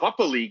stick yourself up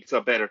a league to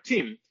a better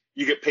team,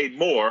 you get paid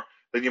more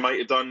than you might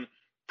have done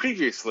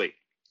previously.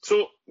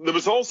 So there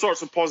was all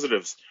sorts of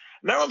positives.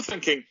 Now I'm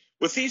thinking,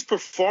 with these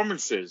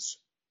performances,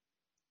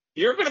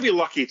 you're going to be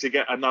lucky to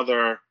get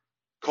another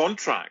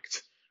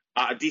contract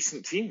at a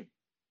decent team.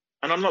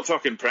 And I'm not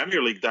talking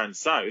Premier League down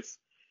south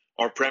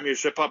or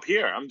Premiership up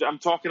here. I'm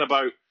talking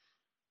about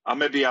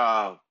maybe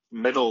a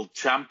middle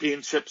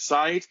Championship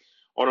side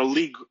or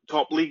a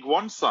top League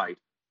One side.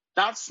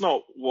 That's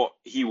not what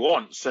he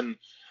wants. And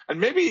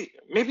maybe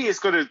it's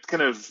going to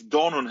kind of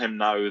dawn on him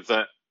now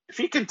that if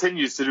he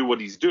continues to do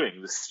what he's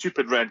doing, the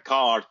stupid red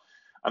card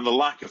and the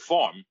lack of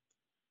form,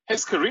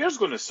 his career's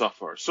going to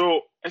suffer.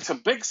 So it's a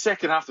big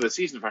second half of the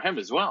season for him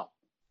as well.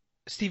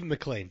 Stephen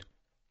McLean.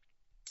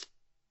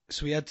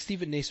 So we had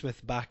Stephen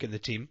Naismith back in the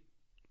team,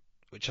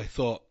 which I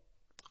thought,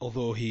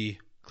 although he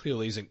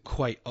clearly isn't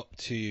quite up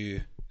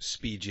to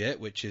speed yet,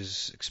 which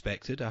is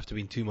expected after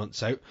being 2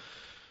 months out.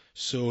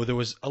 So there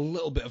was a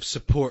little bit of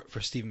support for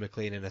Stephen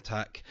McLean in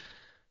attack.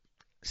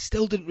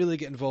 Still didn't really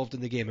get involved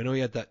in the game. I know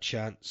he had that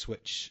chance,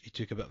 which he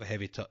took a bit of a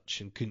heavy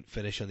touch and couldn't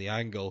finish on the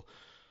angle.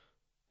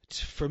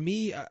 For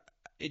me,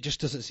 it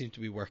just doesn't seem to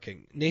be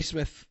working.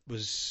 Naismith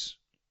was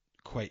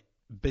quite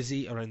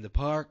busy around the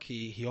park.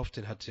 He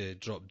often had to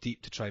drop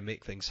deep to try and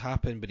make things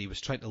happen, but he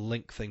was trying to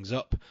link things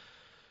up.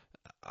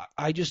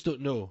 I just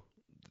don't know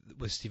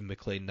with Stephen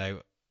McLean now.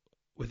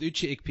 With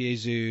Uche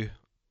Ikpeazu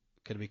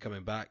going to be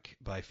coming back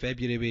by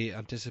February, we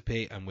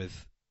anticipate, and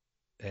with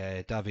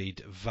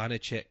David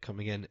Vanacek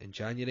coming in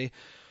January,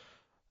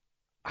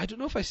 I don't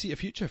know if I see a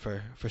future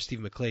for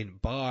Stephen McLean,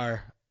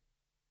 bar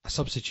a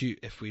substitute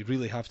if we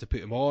really have to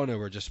put him on, or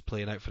we're just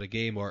playing out for a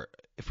game, or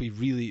if we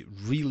really,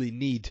 really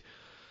need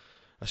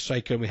a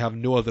striker and we have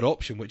no other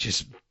option, which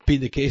has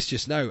been the case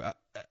just now.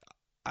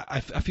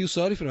 I feel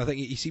sorry for him. I think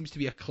he seems to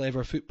be a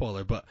clever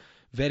footballer, but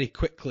very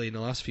quickly in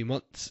the last few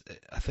months,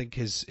 I think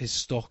his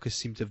stock has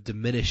seemed to have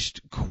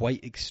diminished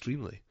quite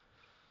extremely.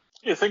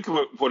 Yeah, think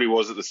about what he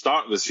was at the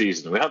start of the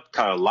season. We had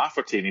Kyle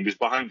Lafferty, and he was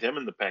behind him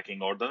in the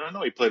pecking order. And I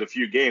know he played a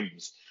few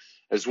games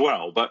as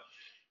well, but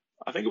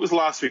I think it was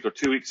last week or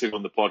 2 weeks ago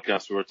on the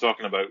podcast we were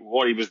talking about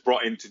what he was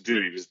brought in to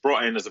do. He was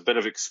brought in as a bit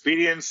of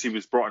experience. He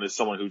was brought in as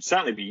someone who'd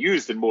certainly be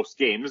used in most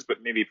games,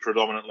 but maybe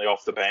predominantly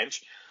off the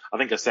bench. I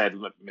think I said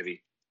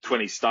maybe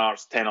 20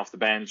 starts, 10 off the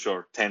bench,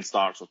 or 10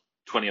 starts or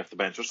 20 off the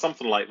bench, or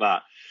something like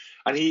that.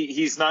 And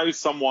he's now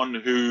someone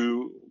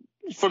who,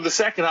 for the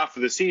second half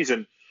of the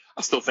season,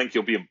 I still think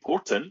he'll be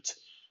important.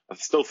 I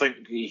still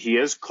think he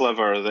is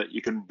clever that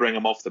you can bring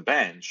him off the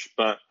bench,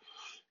 but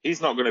he's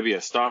not going to be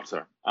a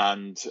starter.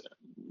 And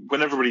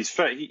when everybody's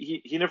fit.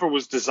 He never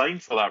was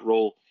designed for that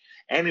role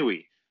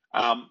anyway.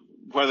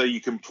 Whether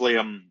you can play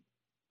him,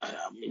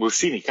 we've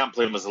seen he can't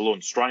play him as a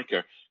lone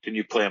striker. Can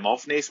you play him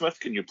off Naismith?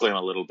 Can you play him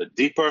a little bit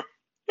deeper?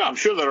 Yeah, I'm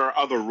sure there are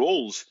other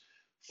roles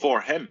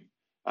for him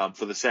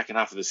for the second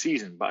half of the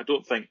season, but I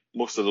don't think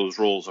most of those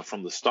roles are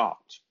from the start.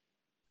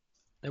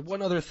 And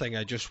one other thing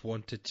I just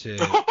wanted to...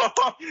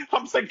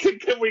 I'm thinking,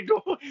 can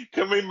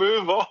we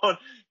move on?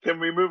 Can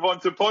we move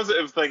on to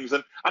positive things?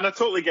 And I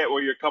totally get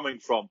where you're coming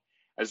from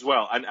as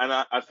well. And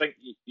I think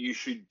you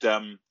should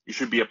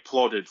be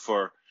applauded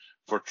for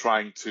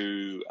trying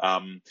to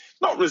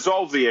not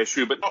resolve the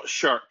issue, but not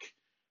shirk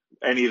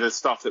any of the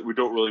stuff that we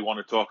don't really want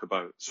to talk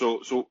about.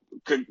 So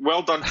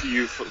well done to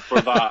you for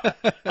that.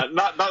 And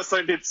that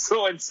sounded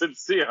so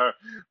insincere,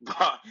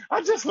 but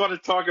I just want to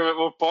talk about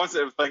more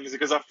positive things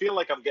because I feel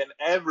like I'm getting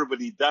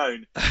everybody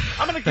down.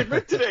 I'm in a good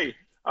mood today.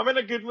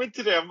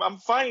 I'm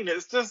fine.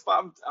 It's just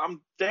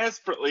I'm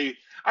desperately.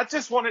 I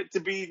just want it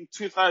to be in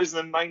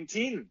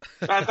 2019.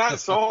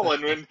 That's all.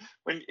 And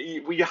when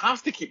you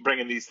have to keep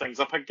bringing these things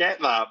up, I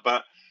get that,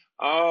 but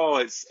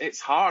it's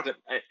hard.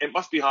 It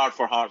must be hard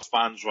for Hearts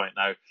fans right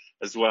now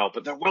as well.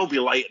 But there will be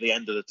light at the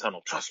end of the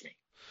tunnel. Trust me.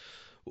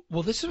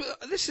 Well, this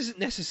isn't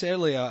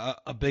necessarily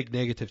a big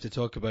negative to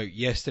talk about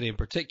yesterday in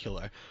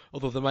particular,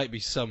 although there might be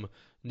some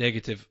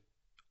negative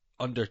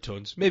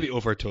undertones, maybe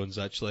overtones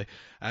actually.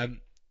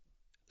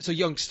 So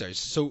youngsters.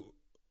 So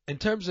in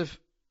terms of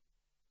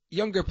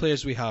younger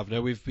players we have now,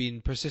 we've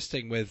been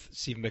persisting with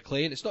Stephen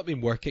McLean. It's not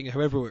been working.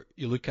 However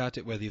you look at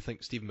it, whether you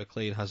think Stephen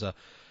McLean has a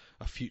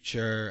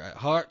future at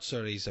Hearts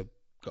or he's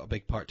got a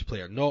big part to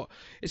play or not,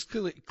 it's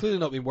clearly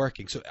not been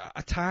working. So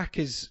attack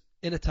is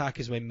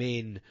my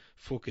main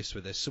focus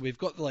with this. So we've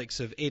got the likes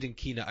of Aidan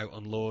Keena out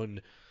on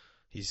loan.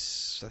 I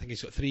think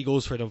he's got 3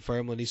 goals for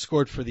Dunfermline. He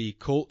scored for the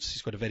Colts.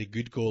 He's got a very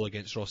good goal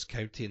against Ross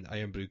County in the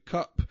Irn-Bru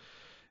Cup.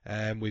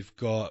 We've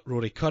got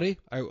Rory Curry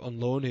out on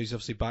loan, who's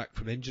obviously back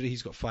from injury.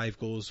 He's got 5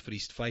 goals for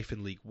East Fife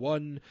in League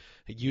One.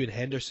 Ewan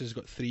Henderson's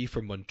got 3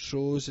 for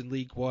Montrose in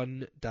League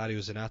One. Dario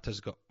Zanata's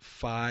got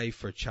 5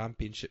 for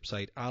Championship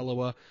side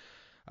Alloa.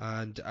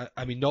 And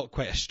I mean, not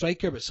quite a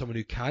striker, but someone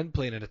who can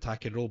play in an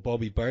attacking role.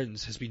 Bobby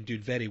Burns has been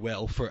doing very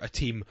well for a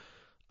team,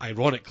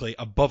 ironically,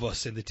 above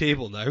us in the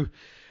table now.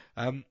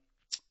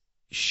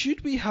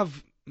 Should we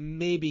have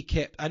maybe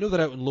kept... I know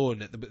they're out on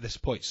loan at this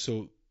point,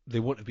 so they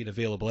won't have been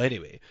available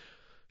anyway.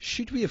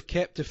 Should we have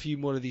kept a few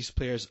more of these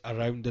players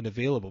around and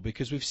available?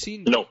 Because we've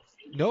seen... No,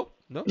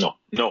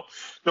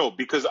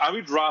 because I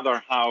would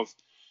rather have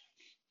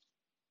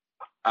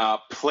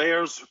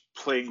players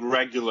playing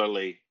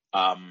regularly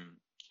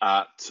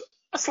at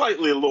a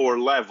slightly lower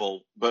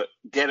level, but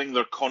getting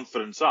their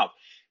confidence up.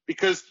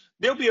 Because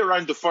they'll be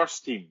around the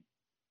first team,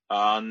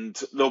 and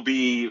they'll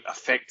be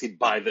affected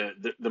by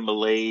the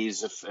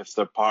malaise if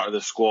they're part of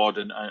the squad.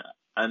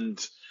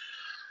 And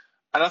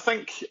I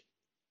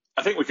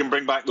think we can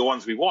bring back the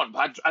ones we want,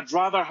 but I'd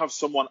rather have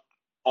someone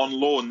on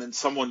loan than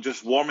someone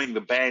just warming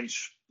the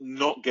bench,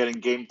 not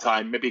getting game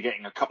time, maybe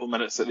getting a couple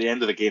minutes at the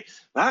end of the game.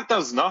 That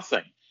does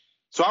nothing.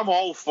 So I'm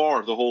all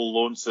for the whole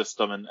loan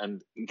system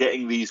and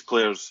getting these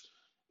players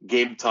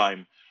game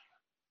time.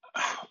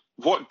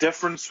 What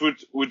difference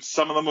would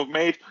some of them have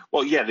made?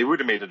 Well, yeah, they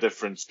would have made a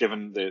difference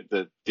given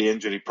the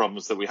injury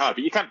problems that we had,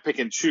 but you can't pick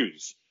and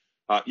choose.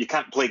 You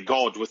can't play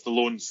God with the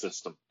loan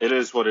system. It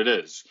is what it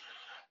is.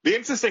 The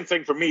interesting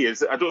thing for me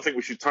is I don't think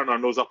we should turn our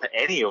nose up at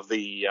any of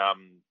the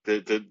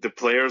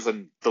players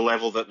and the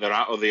level that they're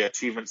at or the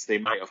achievements they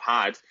might have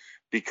had,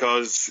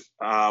 because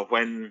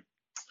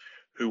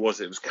who was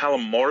it? It was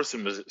Callum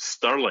Morrison was at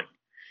Stirling.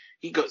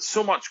 He got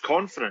so much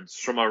confidence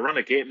from a run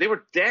of game. They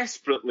were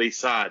desperately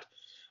sad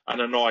and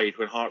annoyed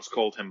when Hearts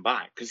called him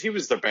back because he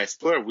was their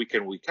best player week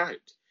in, week out.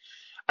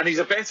 And he's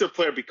a better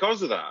player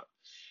because of that.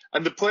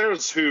 And the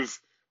players who've,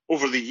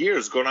 over the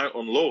years, gone out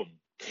on loan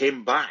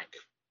came back.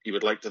 You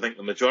would like to think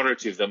the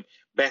majority of them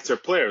better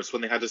players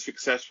when they had a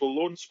successful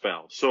loan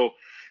spell. So,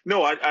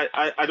 no,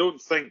 I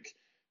don't think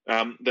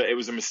that it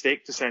was a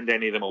mistake to send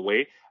any of them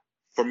away.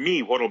 For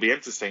me, what will be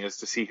interesting is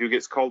to see who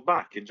gets called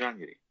back in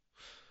January.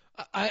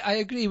 I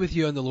agree with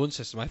you on the loan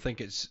system. I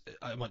think it's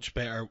a much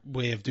better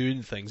way of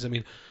doing things. I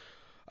mean,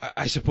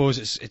 I suppose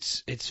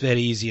it's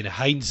very easy in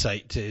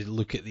hindsight to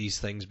look at these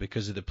things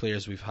because of the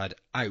players we've had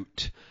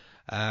out.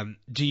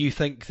 Do you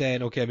think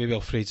then, okay, maybe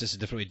I'll phrase this a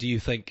different way, do you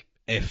think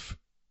if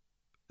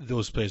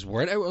those players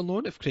weren't out on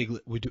loan, if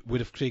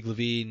would have Craig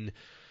Levein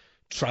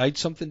tried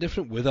something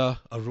different with a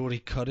Rory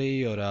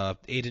Curry or a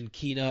Aidan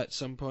Keena at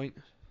some point?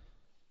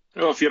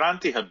 Well, if your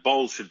auntie had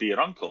balls, should be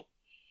your uncle.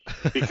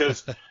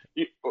 Because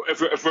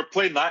if we're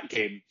playing that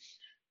game,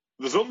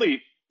 there's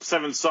only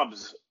 7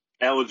 subs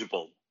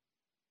eligible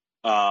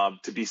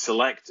to be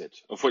selected,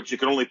 of which you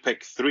can only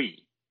pick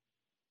 3.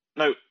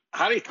 Now,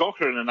 Harry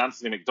Cochrane and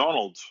Anthony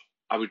McDonald,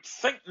 I would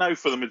think now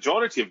for the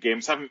majority of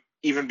games, haven't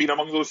even been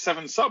among those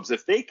 7 subs.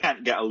 If they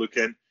can't get a look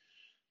in,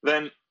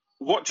 then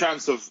what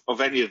chance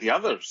of any of the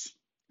others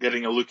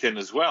getting a look in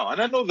as well?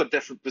 And I know they're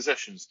different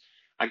positions.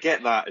 I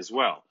get that as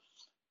well.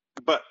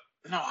 But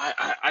no,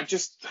 I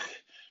just...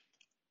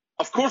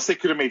 of course they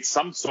could have made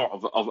some sort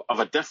of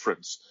a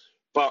difference,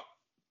 but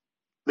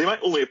they might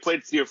only have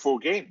played 3 or 4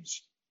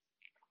 games.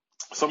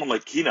 Someone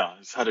like Keena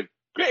has had a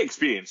great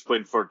experience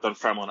playing for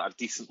Dunfermline at a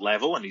decent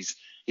level, and he's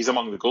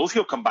among the goals.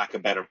 He'll come back a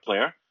better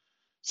player.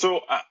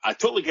 So I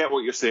totally get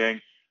what you're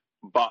saying,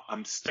 but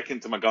I'm sticking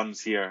to my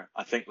guns here.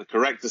 I think the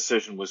correct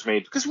decision was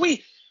made because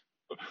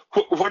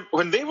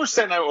when they were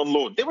sent out on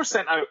loan, they were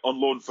sent out on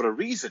loan for a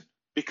reason,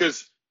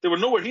 because they were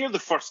nowhere near the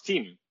first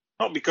team,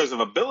 not because of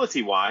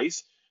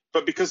ability-wise,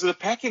 but because of the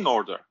pecking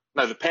order.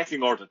 Now, the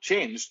pecking order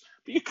changed,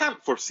 but you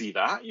can't foresee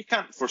that. You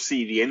can't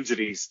foresee the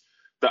injuries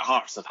that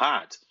Hearts have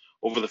had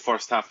over the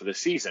first half of the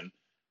season.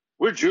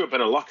 We're due a bit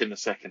of luck in the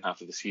second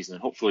half of the season,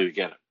 and hopefully we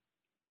get it.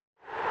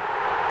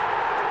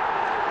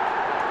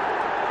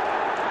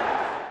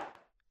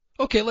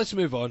 Okay, let's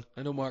move on.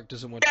 I know Mark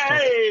doesn't want to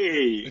talk.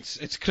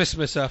 It's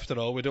Christmas after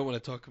all. We don't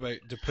want to talk about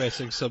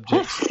depressing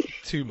subjects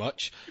too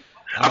much.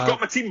 I've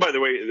got my team, by the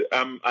way,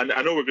 and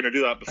I know we're going to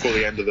do that before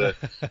the end of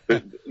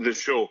the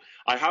show.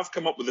 I have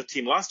come up with a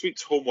team. Last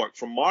week's homework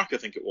from Mark, I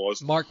think it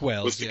was. Mark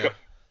Wells,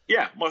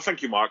 well,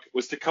 thank you, Mark,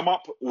 was to come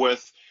up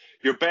with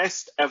your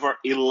best ever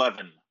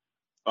 11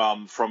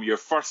 from your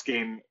first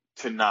game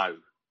to now,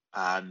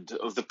 and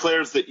of the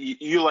players that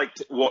you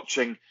liked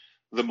watching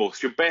the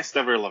most, your best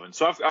ever 11.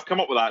 So I've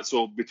come up with that.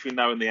 So between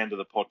now and the end of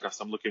the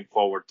podcast, I'm looking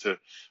forward to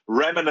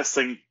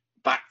reminiscing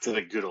back to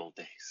the good old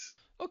days.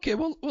 Okay,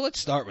 well let's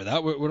start with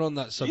that. We're on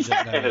that subject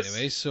now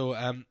anyway. So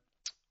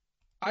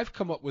I've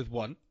come up with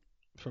one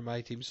for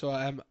my team. So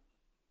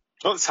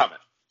let's have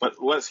it.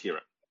 Let's hear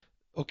it.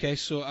 Okay,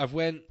 so I've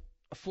went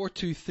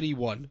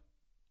 4-2-3-1.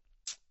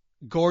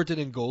 Gordon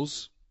in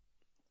goals.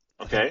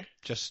 Okay.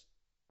 Just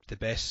the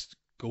best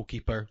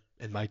goalkeeper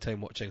in my time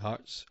watching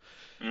Hearts.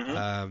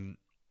 Mm-hmm.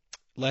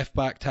 Left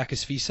back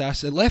Takis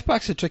Fisas. Left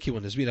back's a tricky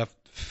one. There's been a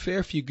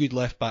fair few good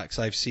left backs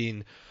I've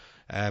seen.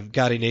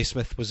 Gary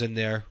Naismith was in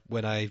there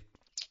when I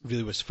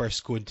really was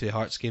first going to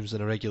Hearts games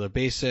on a regular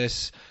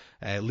basis.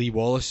 Lee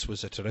Wallace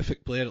was a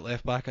terrific player at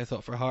left back, I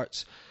thought, for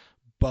Hearts.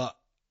 But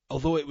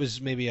although it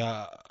was maybe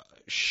a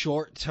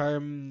short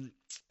term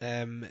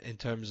in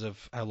terms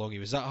of how long he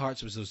was at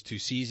Hearts, it was those 2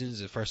 seasons.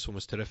 The first one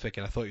was terrific,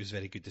 and I thought he was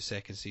very good the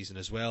second season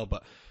as well,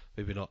 but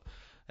maybe not.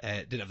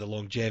 Didn't have the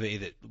longevity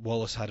that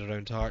Wallace had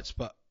around Hearts.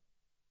 But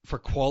for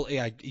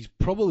quality, he's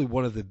probably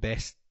one of the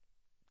best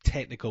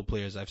technical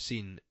players I've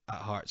seen at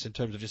Hearts in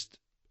terms of just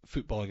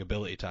footballing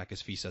ability.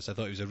 Takis Fisas, I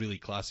thought he was a really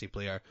classy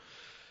player.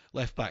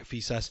 Left back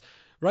Fisas.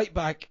 Right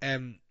back,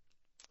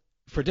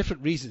 for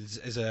different reasons,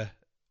 is a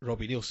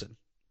Robbie Neilson,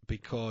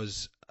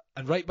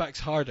 and right back's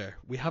harder.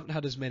 We haven't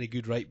had as many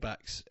good right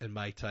backs in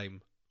my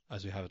time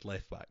as we have at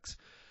left backs,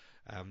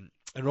 and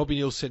Robbie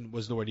Neilson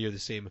was nowhere near the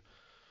same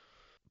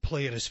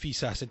player as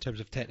Fisas in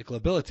terms of technical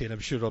ability, and I'm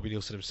sure Robbie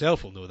Neilson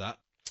himself will know that.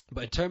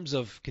 But in terms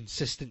of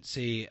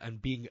consistency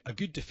and being a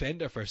good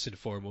defender first and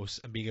foremost,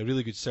 and being a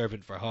really good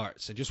servant for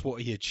Hearts, and just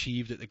what he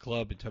achieved at the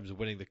club in terms of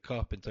winning the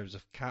cup, in terms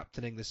of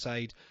captaining the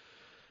side,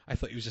 I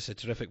thought he was just a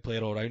terrific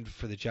player all round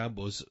for the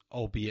Jambos,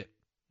 albeit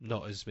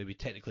not as maybe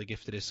technically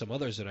gifted as some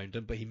others around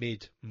him, but he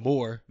made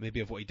more maybe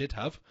of what he did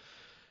have.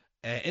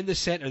 In the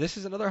centre, this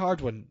is another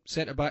hard one.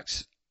 Centre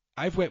backs,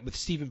 I've went with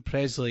Stephen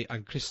Presley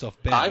and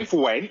Christophe Berra. I've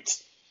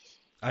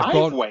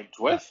went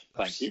with.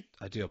 Thank you.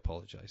 I do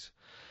apologise.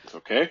 It's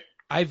okay.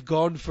 I've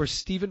gone for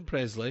Stephen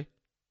Presley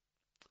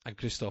and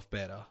Christophe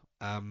Berra.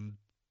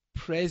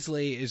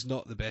 Presley is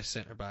not the best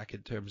centre-back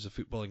in terms of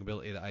footballing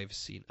ability that I've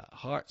seen at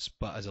Hearts,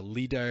 but as a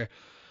leader,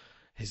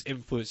 his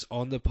influence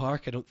on the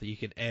park, I don't think you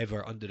can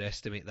ever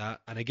underestimate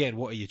that. And again,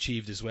 what he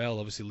achieved as well,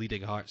 obviously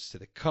leading Hearts to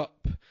the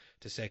Cup,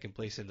 to second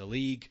place in the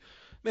league.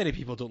 Many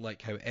people don't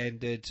like how it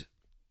ended.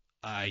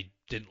 I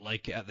didn't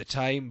like it at the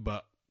time,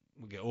 but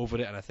we'll get over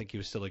it, and I think he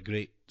was still a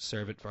great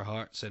servant for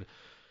Hearts. And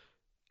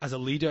as a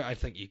leader, I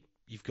think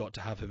you've got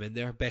to have him in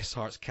there. Best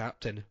Hearts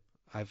captain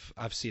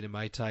I've seen in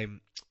my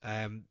time.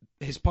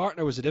 His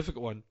partner was a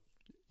difficult one.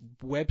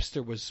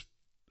 Webster was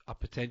a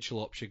potential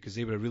option because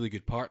they were a really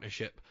good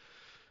partnership.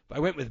 But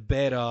I went with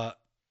Berra,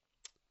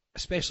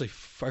 especially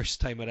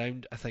first time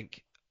around. I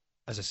think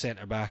as a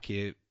centre-back,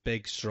 he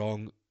big,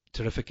 strong,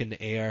 terrific in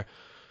the air.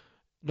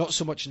 Not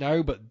so much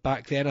now, but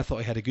back then I thought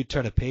he had a good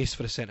turn of pace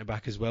for a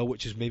centre-back as well,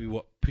 which is maybe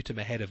what put him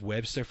ahead of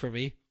Webster for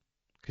me,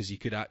 because he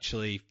could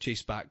actually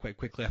chase back quite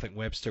quickly. I think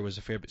Webster was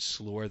a fair bit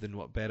slower than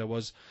what Berra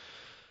was.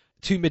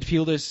 2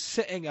 midfielders.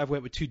 Sitting, I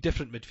went with 2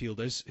 different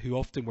midfielders who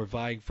often were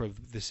vying for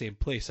the same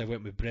place. I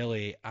went with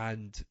Brele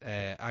and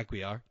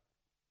Aguiar.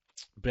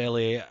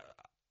 Brele,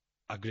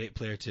 a great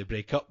player to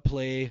break up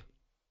play,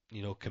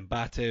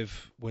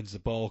 combative, wins the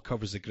ball,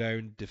 covers the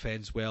ground,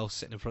 defends well,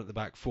 sitting in front of the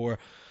back 4.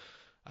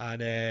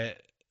 And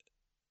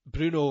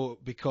Bruno,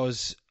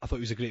 because I thought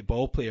he was a great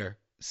ball player,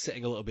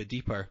 sitting a little bit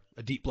deeper,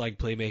 a deep lying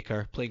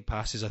playmaker, playing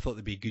passes. I thought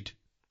they'd be good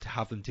to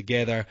have them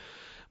together.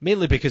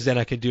 Mainly because then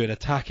I can do an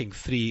attacking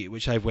 3,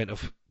 which I've went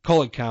of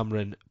Colin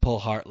Cameron, Paul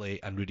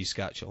Hartley and Rudy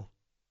Scatchell.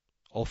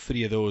 All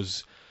 3 of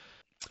those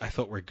I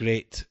thought were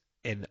great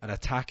in an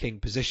attacking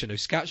position. Now,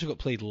 Scatchell got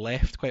played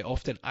left quite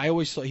often. I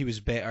always thought he was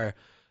better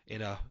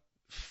in a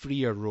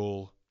freer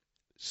role,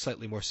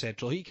 slightly more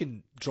central. He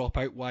can drop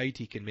out wide,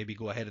 he can maybe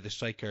go ahead of the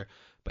striker,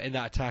 but in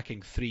that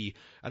attacking three.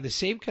 And the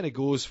same kind of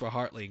goes for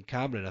Hartley and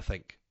Cameron, I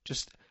think.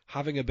 Just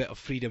having a bit of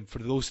freedom for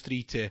those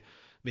three to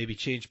maybe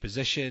change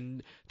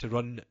position, to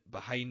run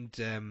behind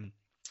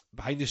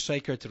the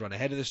striker, to run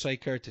ahead of the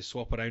striker, to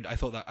swap around.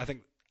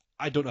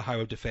 I don't know how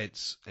a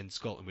defence in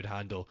Scotland would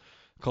handle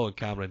Colin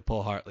Cameron,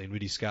 Paul Hartley and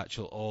Rudy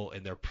Scatchell all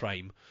in their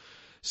prime,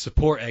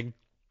 supporting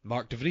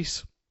Mark de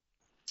Vries.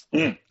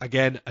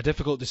 Again, a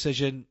difficult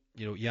decision.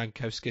 Jan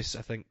Kauskis,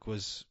 I think,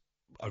 was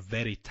a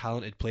very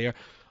talented player,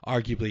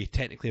 arguably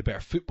technically a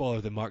better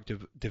footballer than Mark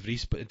de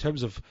Vries, but in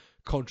terms of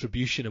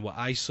contribution and what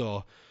I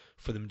saw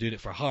for them doing it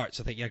for Hearts,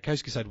 I think Jan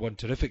Kauskis had one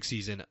terrific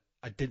season.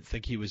 I didn't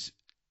think he was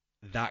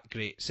that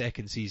great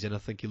second season. I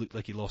think he looked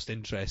like he lost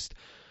interest,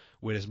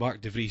 whereas Mark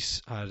de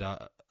Vries had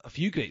a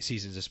few great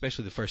seasons,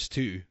 especially the first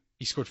two.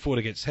 He scored 4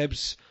 against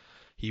Hibs.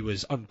 He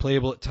was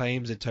unplayable at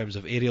times in terms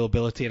of aerial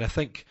ability, and I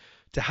think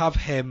to have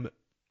him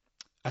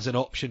as an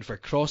option for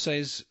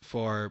crosses,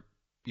 for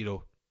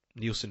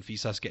Nielsen,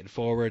 Fisas getting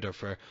forward, or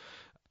for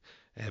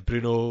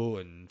Bruno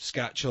and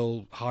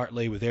Scatchell,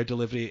 Hartley with their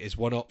delivery is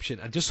one option,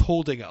 and just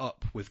holding it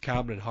up with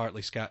Cameron,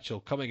 Hartley,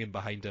 Scatchell coming in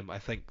behind him, I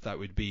think that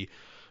would be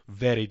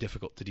very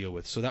difficult to deal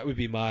with. So that would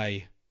be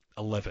my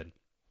 11.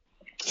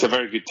 It's a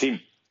very good team.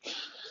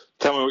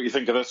 Tell me what you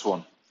think of this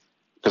one,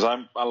 because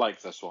I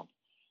like this one.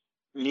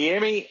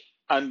 Niemi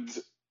and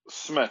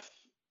Smith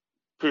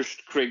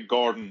pushed Craig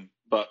Gordon,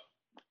 but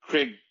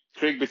Craig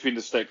between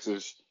the sticks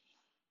is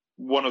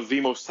one of the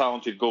most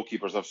talented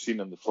goalkeepers I've seen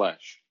in the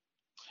flesh.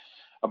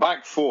 A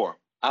back four: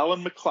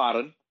 Alan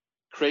McLaren,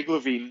 Craig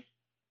Levein,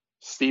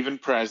 Stephen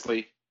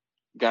Presley,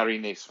 Gary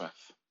Naismith.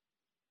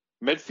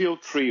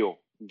 Midfield trio: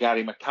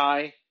 Gary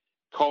Mackay,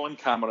 Colin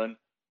Cameron,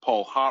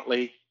 Paul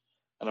Hartley,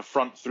 and a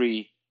front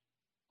three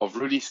of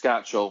Rudy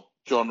Scatchell,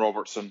 John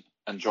Robertson,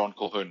 and John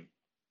Colquhoun.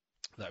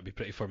 That would be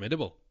pretty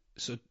formidable.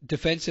 So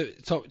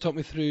defensive, talk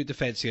me through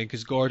defence again,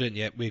 because Gordon,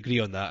 we agree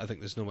on that. I think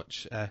there's no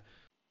much. I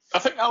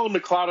think Alan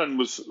McLaren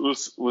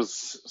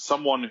was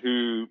someone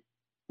who,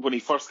 when he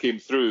first came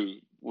through,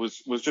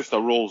 was just a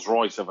Rolls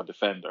Royce of a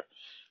defender.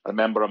 I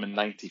remember him in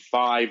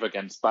 '95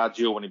 against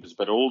Baggio when he was a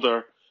bit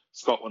older.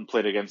 Scotland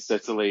played against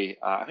Italy,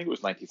 I think it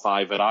was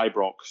 '95 at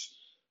Ibrox,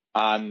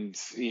 and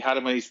he had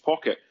him in his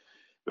pocket.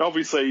 But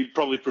obviously, you'd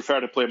probably prefer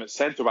to play him at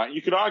centre back.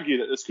 You could argue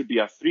that this could be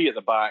a three at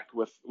the back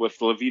with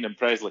Levein and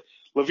Presley.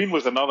 Levein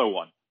was another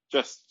one,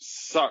 just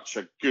such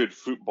a good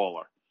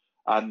footballer.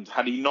 And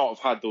had he not have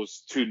had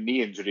those 2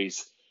 knee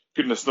injuries,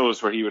 goodness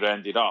knows where he would have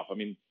ended up. I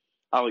mean,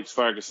 Alex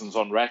Ferguson's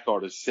on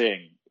record as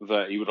saying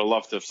that he would have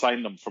loved to have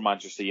signed him for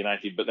Manchester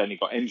United, but then he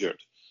got injured.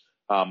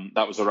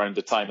 That was around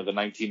the time of the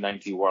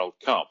 1990 World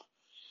Cup.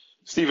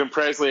 Stephen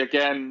Presley,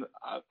 again,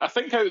 I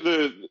think out of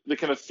the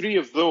kind of 3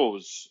 of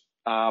those,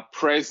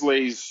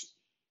 Presley's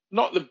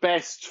not the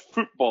best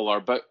footballer,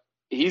 but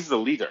he's the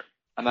leader.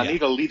 And I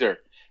need a leader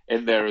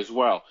in there as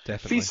well.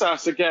 Definitely.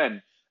 Fisas,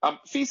 again.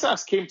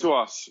 Fisas came to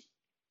us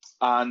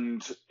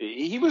and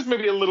he was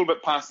maybe a little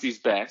bit past his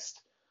best,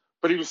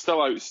 but he was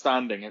still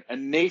outstanding.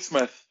 And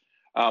Naismith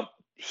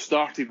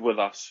started with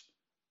us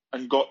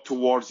and got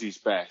towards his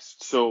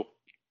best. So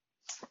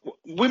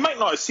we might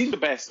not have seen the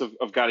best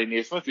of Gary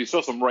Naismith. We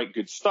saw some right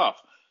good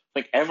stuff. I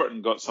think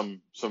Everton got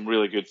some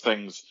really good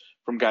things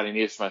from Gary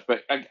Naismith.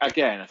 But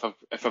again,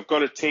 if I've got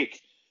to take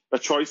a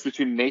choice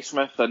between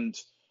Naismith and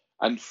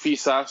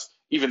Fisas,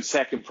 even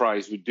second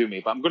prize would do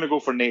me. But I'm going to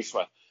go for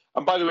Naismith.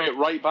 And by the way, at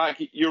right back,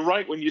 you're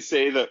right when you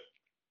say that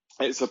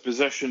it's a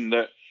position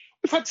that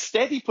we've had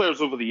steady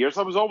players over the years.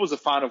 I was always a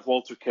fan of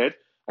Walter Kidd.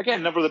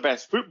 Again, never the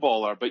best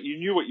footballer, but you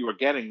knew what you were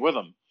getting with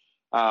him.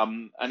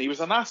 And he was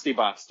a nasty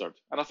bastard.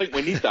 And I think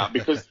we need that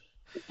because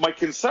my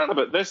concern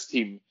about this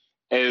team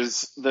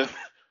is that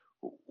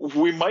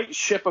we might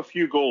ship a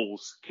few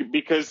goals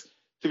because,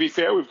 to be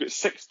fair, we've got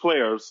 6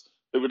 players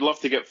that would love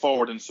to get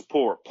forward and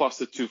support, plus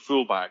the 2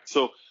 fullbacks.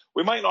 So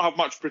we might not have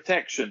much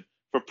protection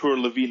for poor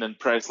Levein and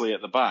Presley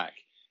at the back.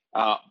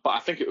 But I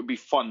think it would be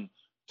fun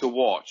to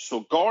watch.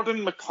 So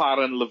Gordon,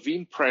 McLaren,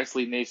 Levein,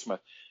 Presley,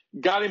 Naismith.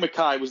 Gary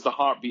Mackay was the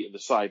heartbeat of the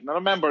side. And I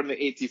remember in the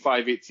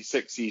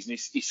 85-86 season,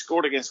 he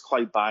scored against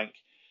Clydebank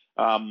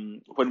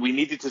when we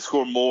needed to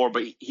score more,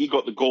 but he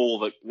got the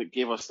goal that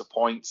gave us the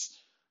points.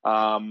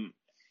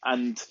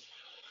 And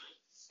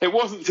it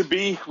wasn't to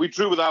be. We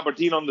drew with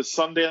Aberdeen on the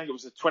Sunday. I think it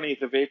was the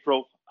 20th of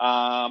April.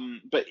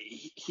 But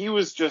he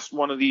was just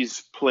one of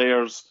these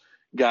players,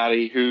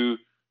 Gary, who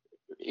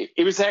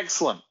it was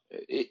excellent.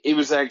 It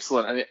was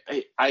excellent.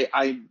 And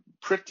I'm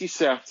pretty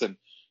certain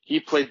he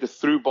played the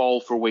through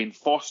ball for Wayne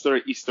Foster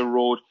at Easter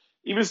Road.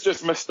 He was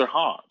just Mr.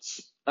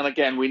 Hearts. And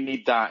again, we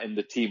need that in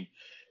the team.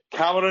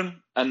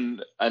 Cameron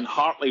and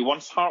Hartley,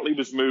 once Hartley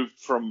was moved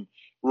from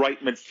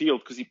right midfield,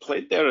 because he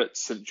played there at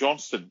St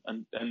Johnstone,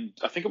 and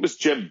I think it was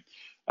Jim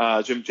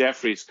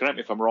Jeffries, correct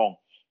me if I'm wrong,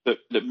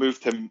 that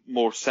moved him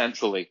more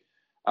centrally.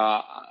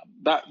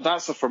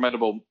 That's a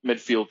formidable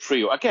midfield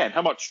trio. Again,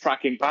 how much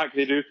tracking back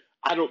they do,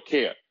 I don't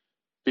care,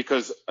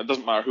 because it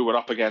doesn't matter who we're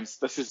up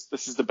against. This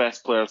is the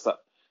best players that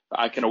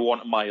I kind of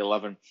want in my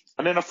 11.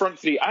 And then a front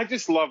three, I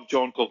just love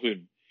John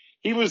Colquhoun.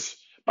 He was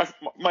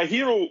my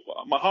hero.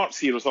 My Hearts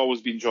hero has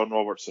always been John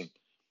Robertson.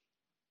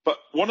 But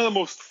one of the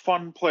most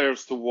fun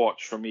players to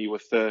watch for me,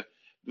 with the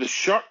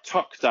shirt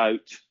tucked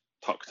out,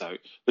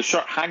 the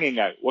shirt hanging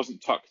out,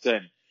 wasn't tucked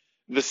in,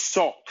 the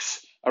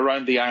socks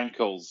around the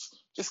ankles,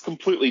 just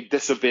completely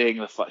disobeying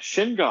the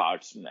shin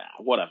guards,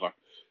 whatever.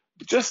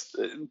 Just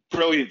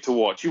brilliant to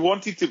watch. You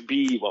wanted to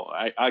be, well,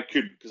 I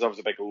couldn't because I was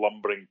a big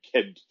lumbering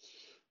kid,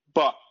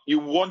 but you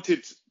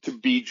wanted to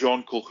be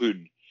John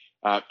Colquhoun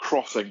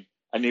crossing,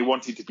 and you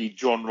wanted to be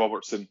John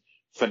Robertson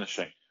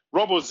finishing.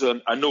 Robbo's a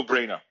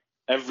no-brainer.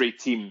 Every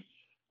team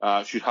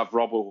should have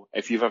Robbo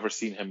if you've ever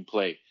seen him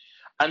play.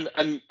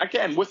 And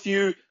again, with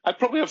you, I'd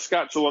probably have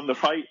Scatchell on the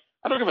right.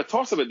 I don't give a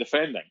toss about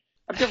defending.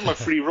 I'd give him a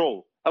free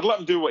roll. I'd let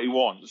him do what he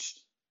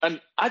wants.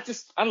 And I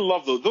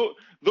love those.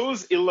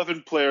 Those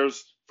 11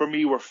 players, for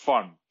me, were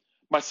fun.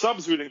 My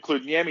subs would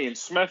include Niemi and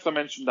Smith. I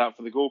mentioned that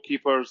for the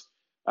goalkeepers.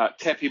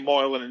 Tepe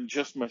Moylan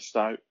just missed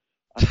out,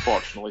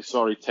 unfortunately.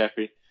 Sorry,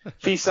 Tepe.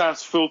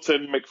 Fisas,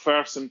 Fulton,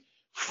 McPherson,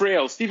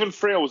 Frail. Stephen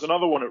Frail was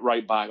another one at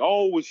right back.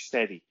 Always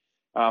steady.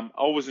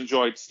 Always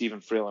enjoyed Stephen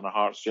Frail in a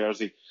Hearts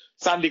jersey.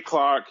 Sandy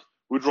Clark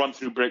would run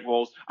through brick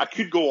walls. I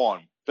could go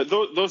on, but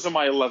those are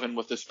my 11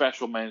 with the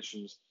special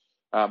mentions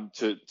to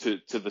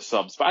the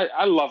subs. But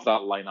I love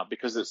that lineup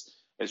because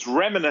it's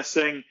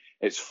reminiscing,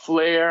 it's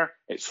flair,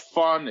 it's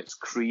fun, it's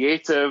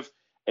creative,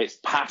 it's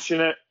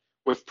passionate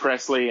with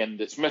Presley, and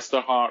it's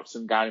Mr. Hearts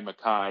and Gary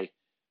Mackay.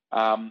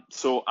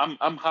 So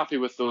I'm happy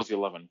with those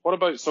 11. What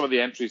about some of the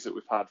entries that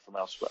we've had from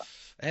elsewhere?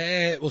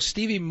 Well,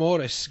 Stevie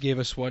Morris gave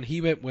us one.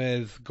 He went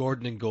with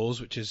Gordon in goals,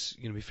 which is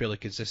going to be fairly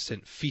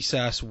consistent.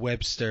 Fisas,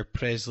 Webster,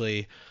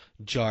 Presley,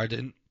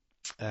 Jardine,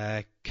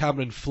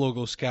 Cameron,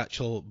 Flogo,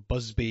 Scatchell,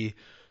 Busby,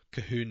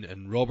 Colquhoun,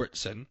 and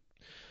Robertson.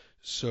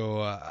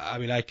 So,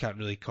 I can't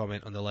really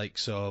comment on the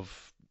likes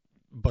of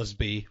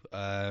Busby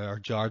or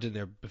Jardine.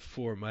 They're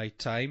before my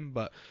time,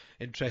 but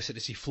interested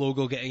to see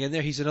Flogo getting in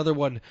there. He's another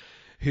one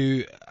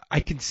who I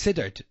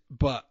considered,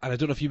 and I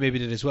don't know if you maybe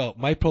did as well.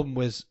 My problem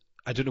was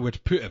I don't know where to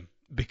put him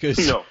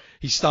because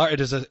he started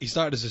as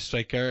a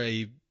striker,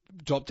 he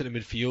dropped into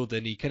midfield,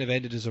 and he kind of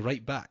ended as a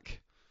right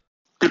back.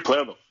 Good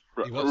player though,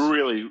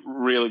 really,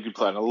 really good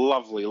player, and a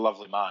lovely,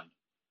 lovely man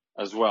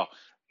as well.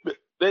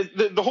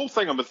 The whole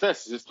thing with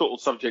this is total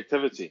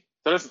subjectivity.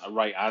 There isn't a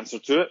right answer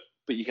to it,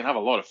 but you can have a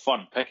lot of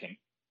fun picking.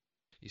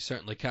 You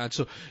certainly can.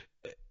 So,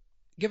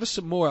 give us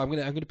some more. I'm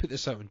gonna put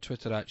this out on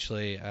Twitter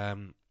actually.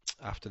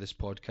 After this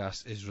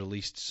podcast is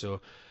released,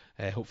 so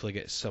hopefully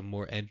get some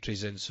more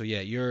entries in. So yeah,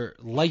 your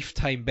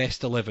lifetime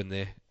best 11,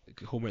 the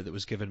homework that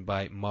was given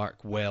by Mark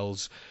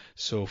Wells.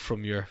 So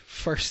from your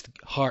first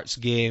Hearts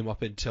game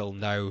up until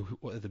now,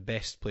 what are the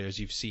best players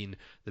you've seen,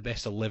 the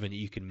best 11 that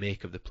you can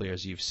make of the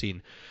players you've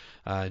seen,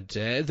 and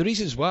the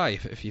reasons why,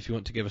 if you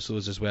want to give us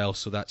those as well.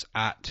 So that's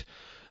at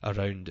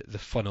Around the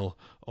Funnel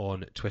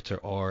on Twitter,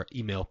 or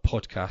email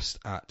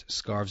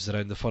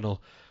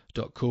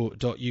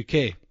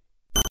podcast@scarvesaroundthefunnel.co.uk.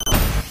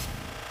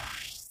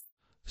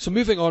 So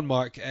moving on,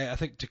 Mark, I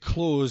think to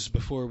close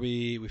before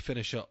we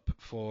finish up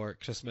for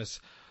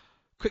Christmas,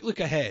 quick look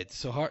ahead.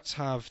 So Hearts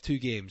have 2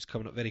 games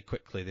coming up very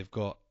quickly. They've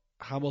got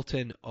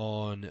Hamilton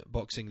on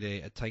Boxing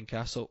Day at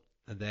Tynecastle,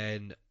 and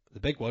then the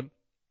big one,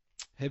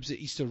 Hibs at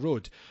Easter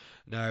Road.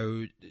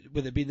 Now,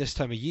 with it being this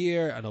time of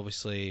year, and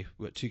obviously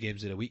we've got 2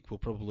 games in a week, we'll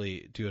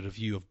probably do a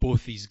review of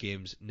both these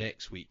games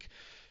next week.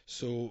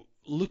 So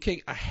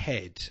looking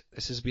ahead,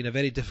 this has been a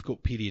very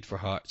difficult period for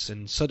Hearts,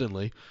 and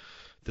suddenly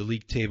the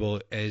league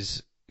table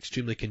is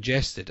extremely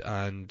congested,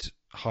 and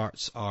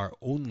Hearts are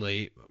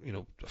only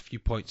a few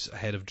points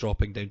ahead of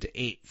dropping down to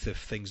 8th if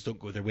things don't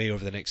go their way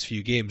over the next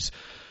few games.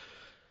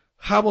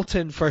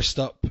 Hamilton first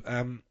up.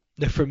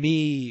 Now for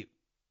me,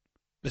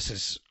 this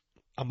is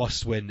a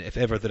must win if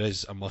ever there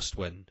is a must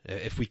win.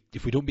 If we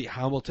don't beat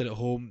Hamilton at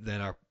home,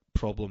 then our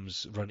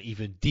problems run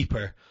even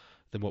deeper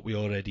than what we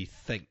already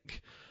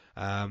think.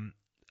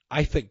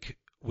 I think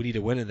we need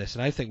a win in this,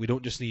 and I think we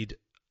don't just need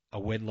a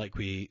win like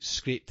we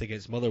scraped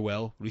against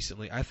Motherwell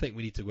recently. I think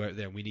we need to go out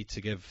there and we need to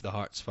give the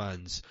Hearts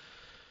fans,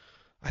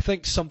 I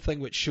think,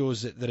 something which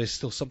shows that there is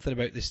still something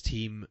about this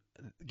team,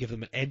 give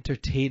them an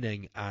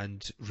entertaining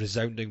and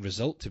resounding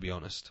result, to be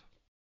honest.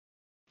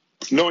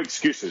 No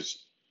excuses.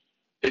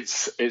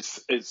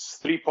 It's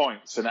 3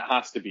 points, and it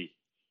has to be.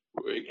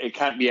 It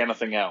can't be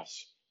anything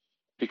else.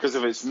 Because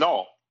if it's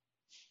not,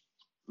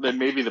 then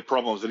maybe the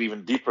problems are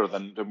even deeper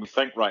than we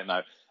think right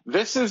now.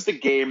 This is the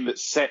game that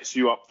sets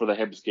you up for the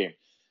Hibs game.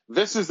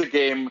 This is the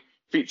game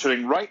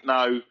featuring right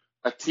now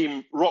a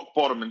team rock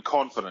bottom in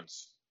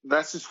confidence.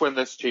 This is when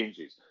this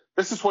changes.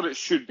 This is what it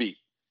should be.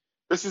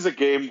 This is a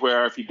game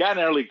where if you get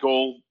an early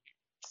goal,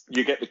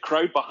 you get the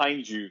crowd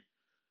behind you,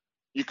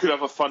 you could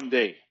have a fun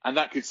day, and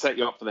that could set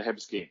you up for the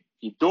Hibs game.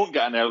 If you don't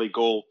get an early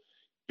goal,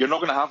 you're not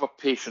going to have a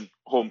patient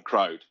home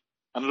crowd.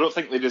 And I don't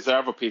think they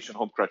deserve a patient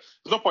home crowd.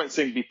 There's no point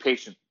saying be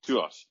patient to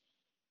us.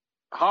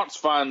 Hearts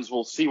fans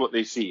will see what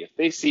they see. If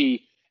they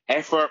see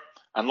effort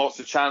and lots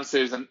of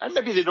chances, and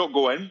maybe they don't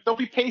go in, they'll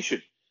be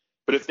patient.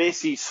 But if they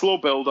see slow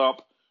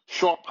build-up,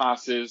 short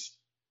passes,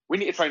 we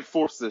need to try and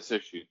force this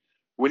issue.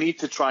 We need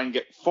to try and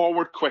get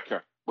forward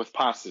quicker with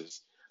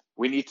passes.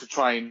 We need to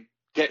try and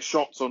get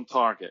shots on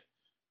target.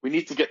 We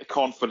need to get the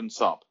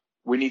confidence up.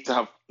 We need to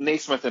have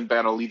Naismith and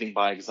Berra leading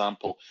by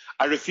example.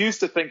 I refuse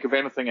to think of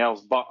anything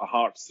else but a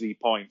Hearts 3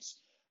 points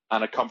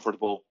and a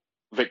comfortable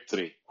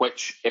victory,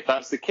 which, if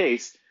that's the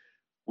case,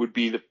 would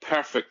be the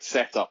perfect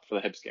setup for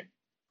the Hibs game.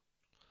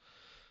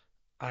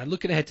 I'm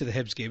looking ahead to the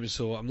Hibs game,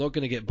 so I'm not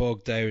going to get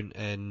bogged down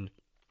in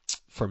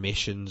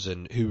formations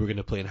and who we're going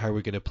to play and how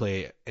we're going to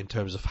play in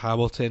terms of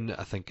Hamilton.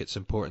 I think it's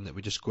important that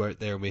we just go out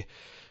there and we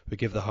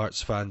give the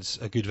Hearts fans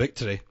a good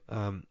victory,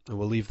 and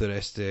we'll leave the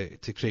rest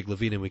to Craig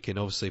Levein, and we can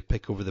obviously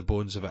pick over the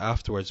bones of it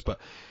afterwards. But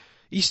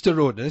Easter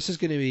Road, now this is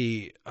going to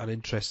be an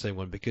interesting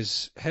one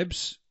because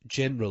Hibs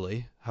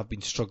generally have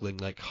been struggling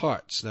like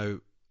Hearts. Now,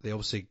 they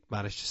obviously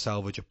managed to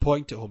salvage a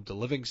point at home to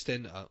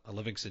Livingston, a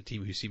Livingston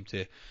team who seem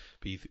to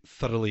be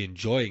thoroughly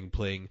enjoying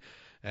playing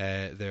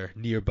their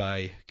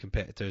nearby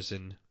competitors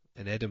in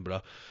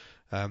Edinburgh.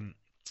 But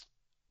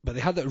they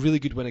had that really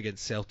good win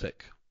against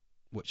Celtic,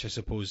 which I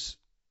suppose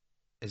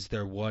is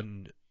their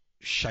one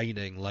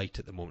shining light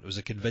at the moment. It was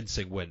a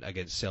convincing win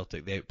against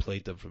Celtic. They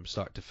outplayed them from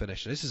start to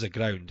finish. And this is a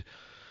ground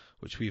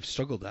which we've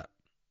struggled at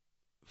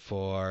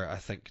for, I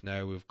think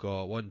now we've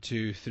got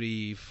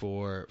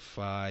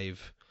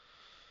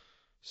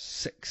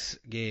 6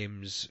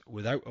 games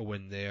without a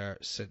win there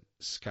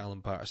since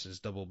Callum Patterson's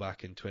double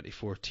back in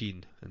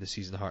 2014 and the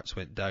season Hearts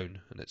went down,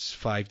 and it's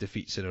 5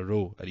 defeats in a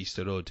row at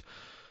Easter Road.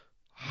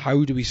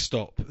 How do we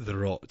stop the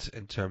rot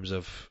in terms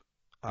of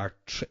our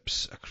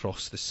trips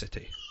across the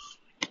city?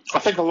 I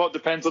think a lot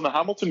depends on the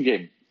Hamilton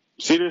game,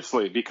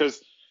 seriously,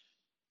 because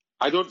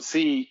I don't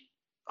see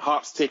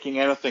Hearts taking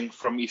anything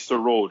from Easter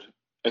Road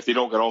if they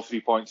don't get all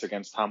 3 points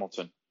against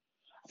Hamilton.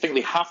 I think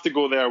they have to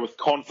go there with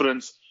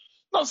confidence,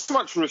 not so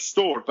much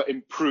restored, but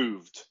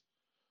improved.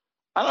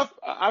 And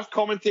I've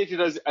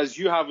commentated as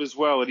you have as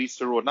well at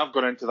Easter Road, and I've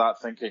gone into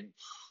that thinking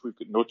we've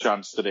got no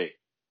chance today.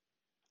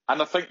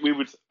 And I think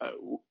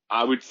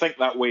I would think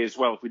that way as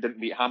well if we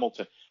didn't beat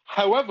Hamilton.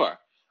 However,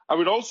 I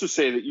would also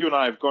say that you and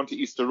I have gone to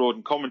Easter Road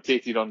and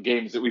commentated on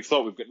games that we've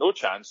thought we've got no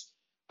chance,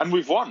 and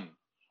we've won.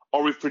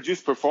 Or we've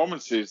produced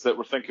performances that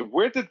we're thinking,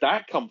 where did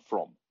that come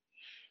from?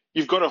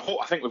 You've got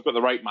I think we've got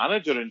the right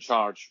manager in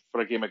charge for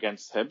a game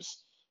against Hibs.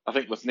 I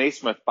think with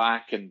Naismith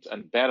back and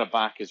Berra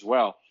back as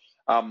well,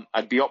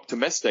 I'd be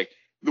optimistic.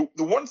 The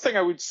one thing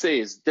I would say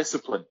is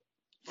discipline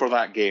for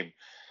that game.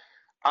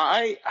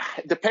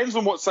 It depends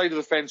on what side of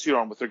the fence you're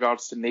on with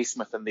regards to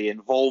Naismith and the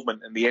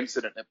involvement in the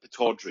incident at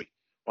Pittodrie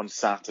on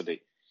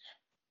Saturday.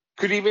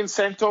 Could he have been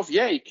sent off?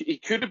 Yeah, he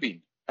could have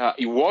been.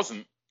 He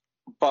wasn't.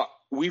 But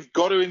we've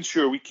got to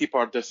ensure we keep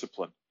our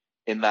discipline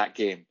in that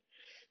game.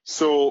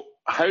 So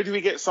how do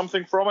we get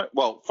something from it?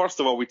 Well, first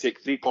of all, we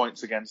take 3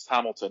 points against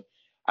Hamilton.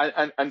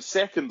 And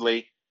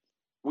secondly,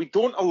 we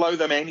don't allow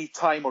them any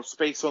time or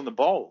space on the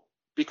ball.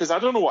 Because I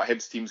don't know what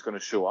Hibs team's going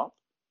to show up.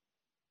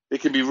 They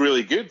can be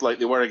really good like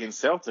they were against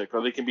Celtic,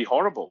 or they can be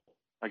horrible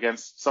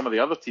against some of the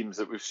other teams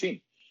that we've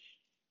seen.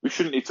 We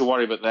shouldn't need to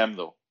worry about them,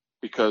 though,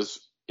 because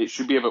it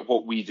should be about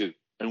what we do.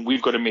 And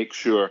we've got to make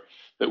sure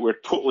that we're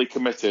totally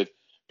committed.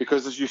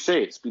 Because, as you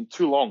say, it's been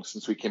too long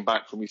since we came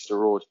back from Easter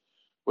Road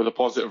with a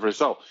positive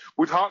result.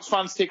 Would Hearts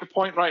fans take a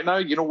point right now?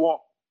 You know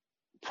what?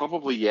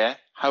 Probably, yeah.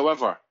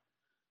 However,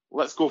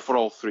 let's go for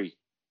all 3.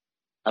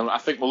 And I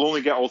think we'll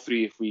only get all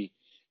 3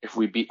 if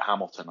we beat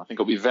Hamilton. I think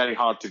it'll be very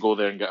hard to go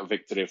there and get a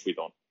victory if we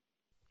don't.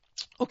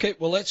 Okay,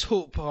 well, let's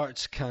hope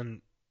Hearts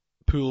can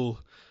pull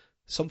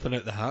something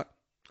out the hat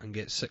and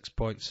get 6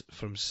 points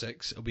from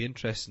 6. It'll be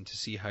interesting to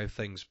see how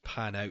things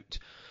pan out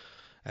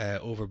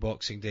over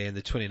Boxing Day and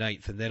the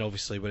 29th, and then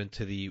obviously we're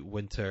into the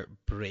winter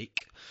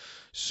break.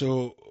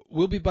 So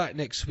we'll be back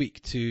next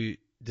week to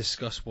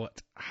discuss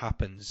what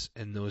happens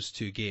in those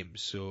 2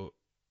 games. So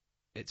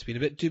it's been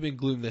a bit doom and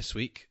gloom this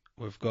week.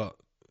 We've got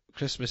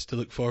Christmas to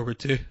look forward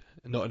to,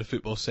 not in a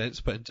football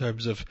sense, but in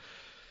terms of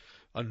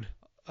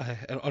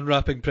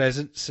unwrapping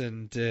presents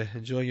and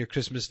enjoying your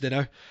Christmas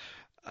dinner.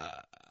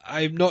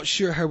 I'm not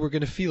sure how we're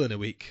going to feel in a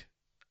week,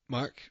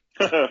 Mark.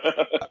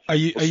 Are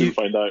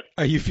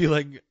you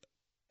feeling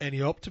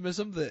any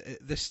optimism that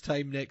this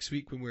time next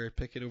week, when we're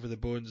picking over the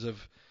bones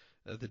of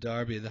the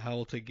Derby and the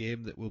Hamilton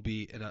game, that we'll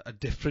be in a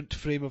different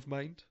frame of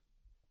mind?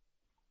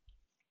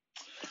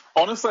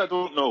 Honestly, I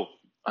don't know.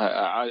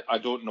 I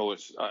don't know.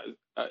 It's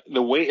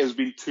the wait has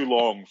been too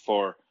long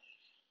for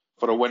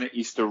a win at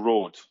Easter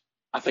Road.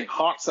 I think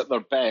Hearts at their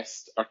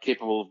best are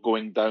capable of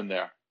going down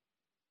there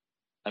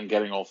and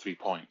getting all 3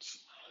 points.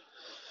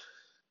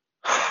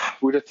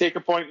 Would I take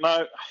a point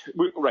now?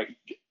 Right.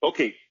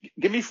 Okay.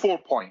 Give me 4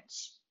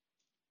 points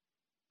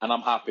and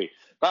I'm happy.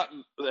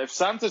 If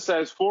Santa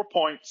says 4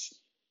 points,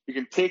 you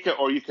can take it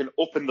or you can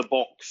open the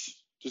box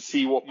to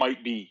see what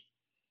might be.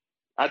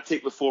 I'd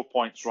take the 4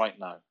 points right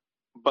now.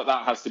 But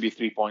that has to be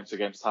 3 points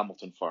against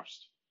Hamilton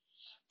first.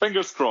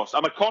 Fingers crossed.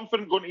 Am I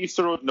confident going to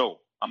Easter Road? No,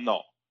 I'm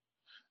not.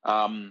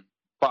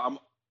 But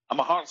I'm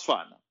a Hearts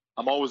fan.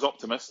 I'm always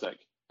optimistic.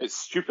 It's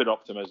stupid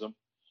optimism.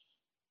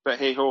 But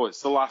hey ho,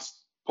 it's the last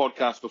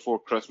podcast before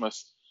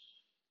Christmas.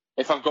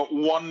 If I've got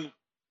one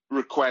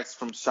request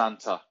from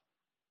Santa,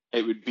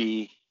 it would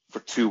be for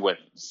 2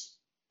 wins.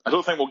 I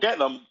don't think we'll get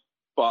them,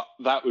 but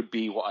that would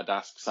be what I'd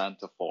ask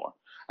Santa for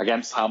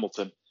against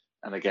Hamilton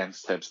and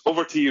against Hibs.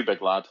 Over to you,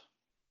 big lad.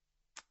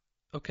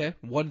 Okay,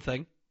 one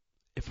thing.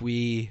 If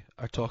we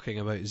are talking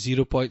about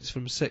 0 points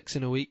from 6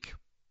 in a week,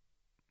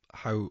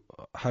 how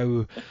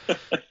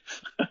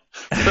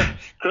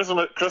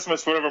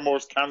Christmas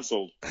Forevermore's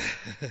cancelled.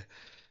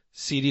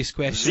 Serious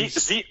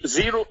questions.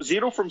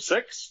 Zero from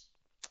 6?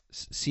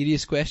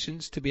 Serious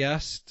questions to be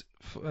asked.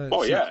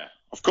 Yeah,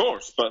 of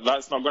course, but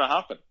that's not going to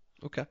happen.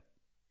 Okay.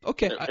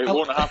 It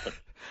won't happen.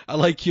 I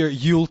like your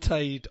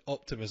Yuletide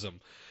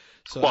optimism.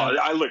 So, well,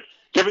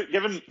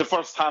 given the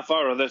first half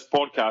hour of this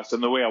podcast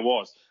and the way I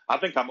was, I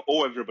think I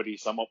owe everybody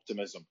some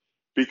optimism,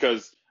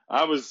 because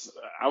I was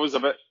a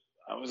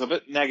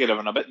bit negative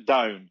and a bit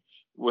down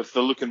with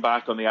the looking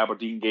back on the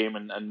Aberdeen game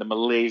and the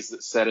malaise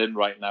that's set in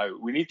right now.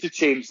 We need to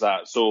change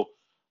that. So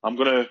I'm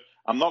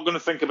not gonna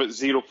think about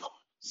 0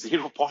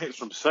 points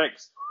from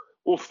 6.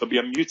 Oof, there'll be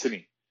a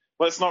mutiny.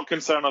 Let's not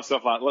concern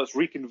ourselves with that. Let's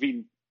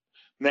reconvene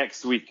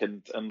next week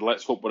and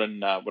let's hope we're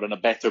in a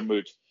better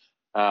mood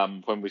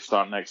when we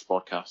start next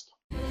podcast.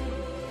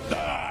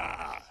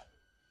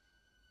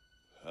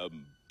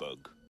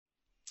 Humbug.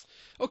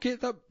 Okay,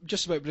 that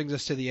just about brings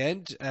us to the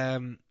end.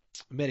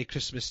 Merry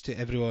Christmas to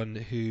everyone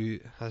who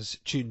has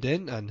tuned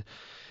in, and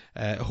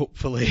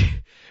hopefully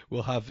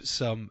we'll have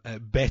some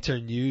better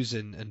news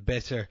and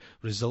better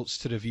results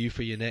to review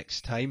for you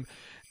next time.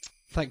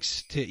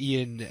 Thanks to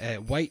Ian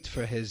White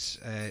for his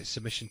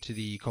submission to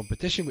the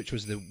competition, which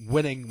was the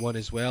winning one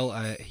as well.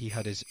 He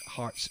had his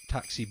Hearts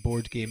Taxi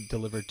board game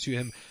delivered to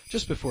him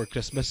just before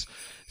Christmas.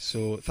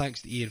 So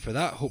thanks to Ian for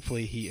that.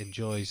 Hopefully he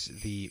enjoys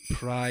the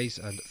prize,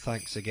 and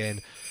thanks again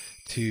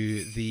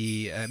to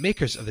the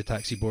makers of the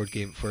Taxi board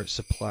game for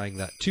supplying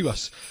that to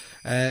us.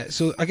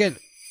 So again,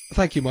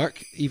 thank you,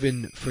 Mark,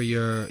 even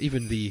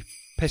the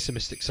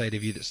pessimistic side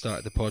of you that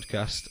started the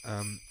podcast.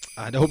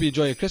 And I hope you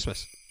enjoy your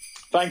Christmas.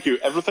 Thank you.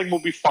 Everything will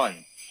be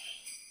fine.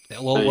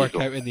 It'll all work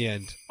out in the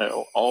end.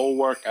 It'll all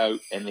work out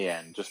in the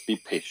end. Just be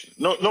patient.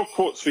 No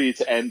quotes for you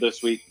to end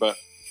this week, but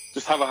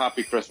just have a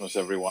happy Christmas,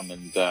 everyone,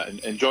 and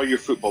enjoy your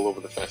football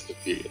over the festive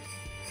period.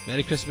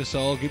 Merry Christmas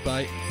all.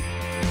 Goodbye.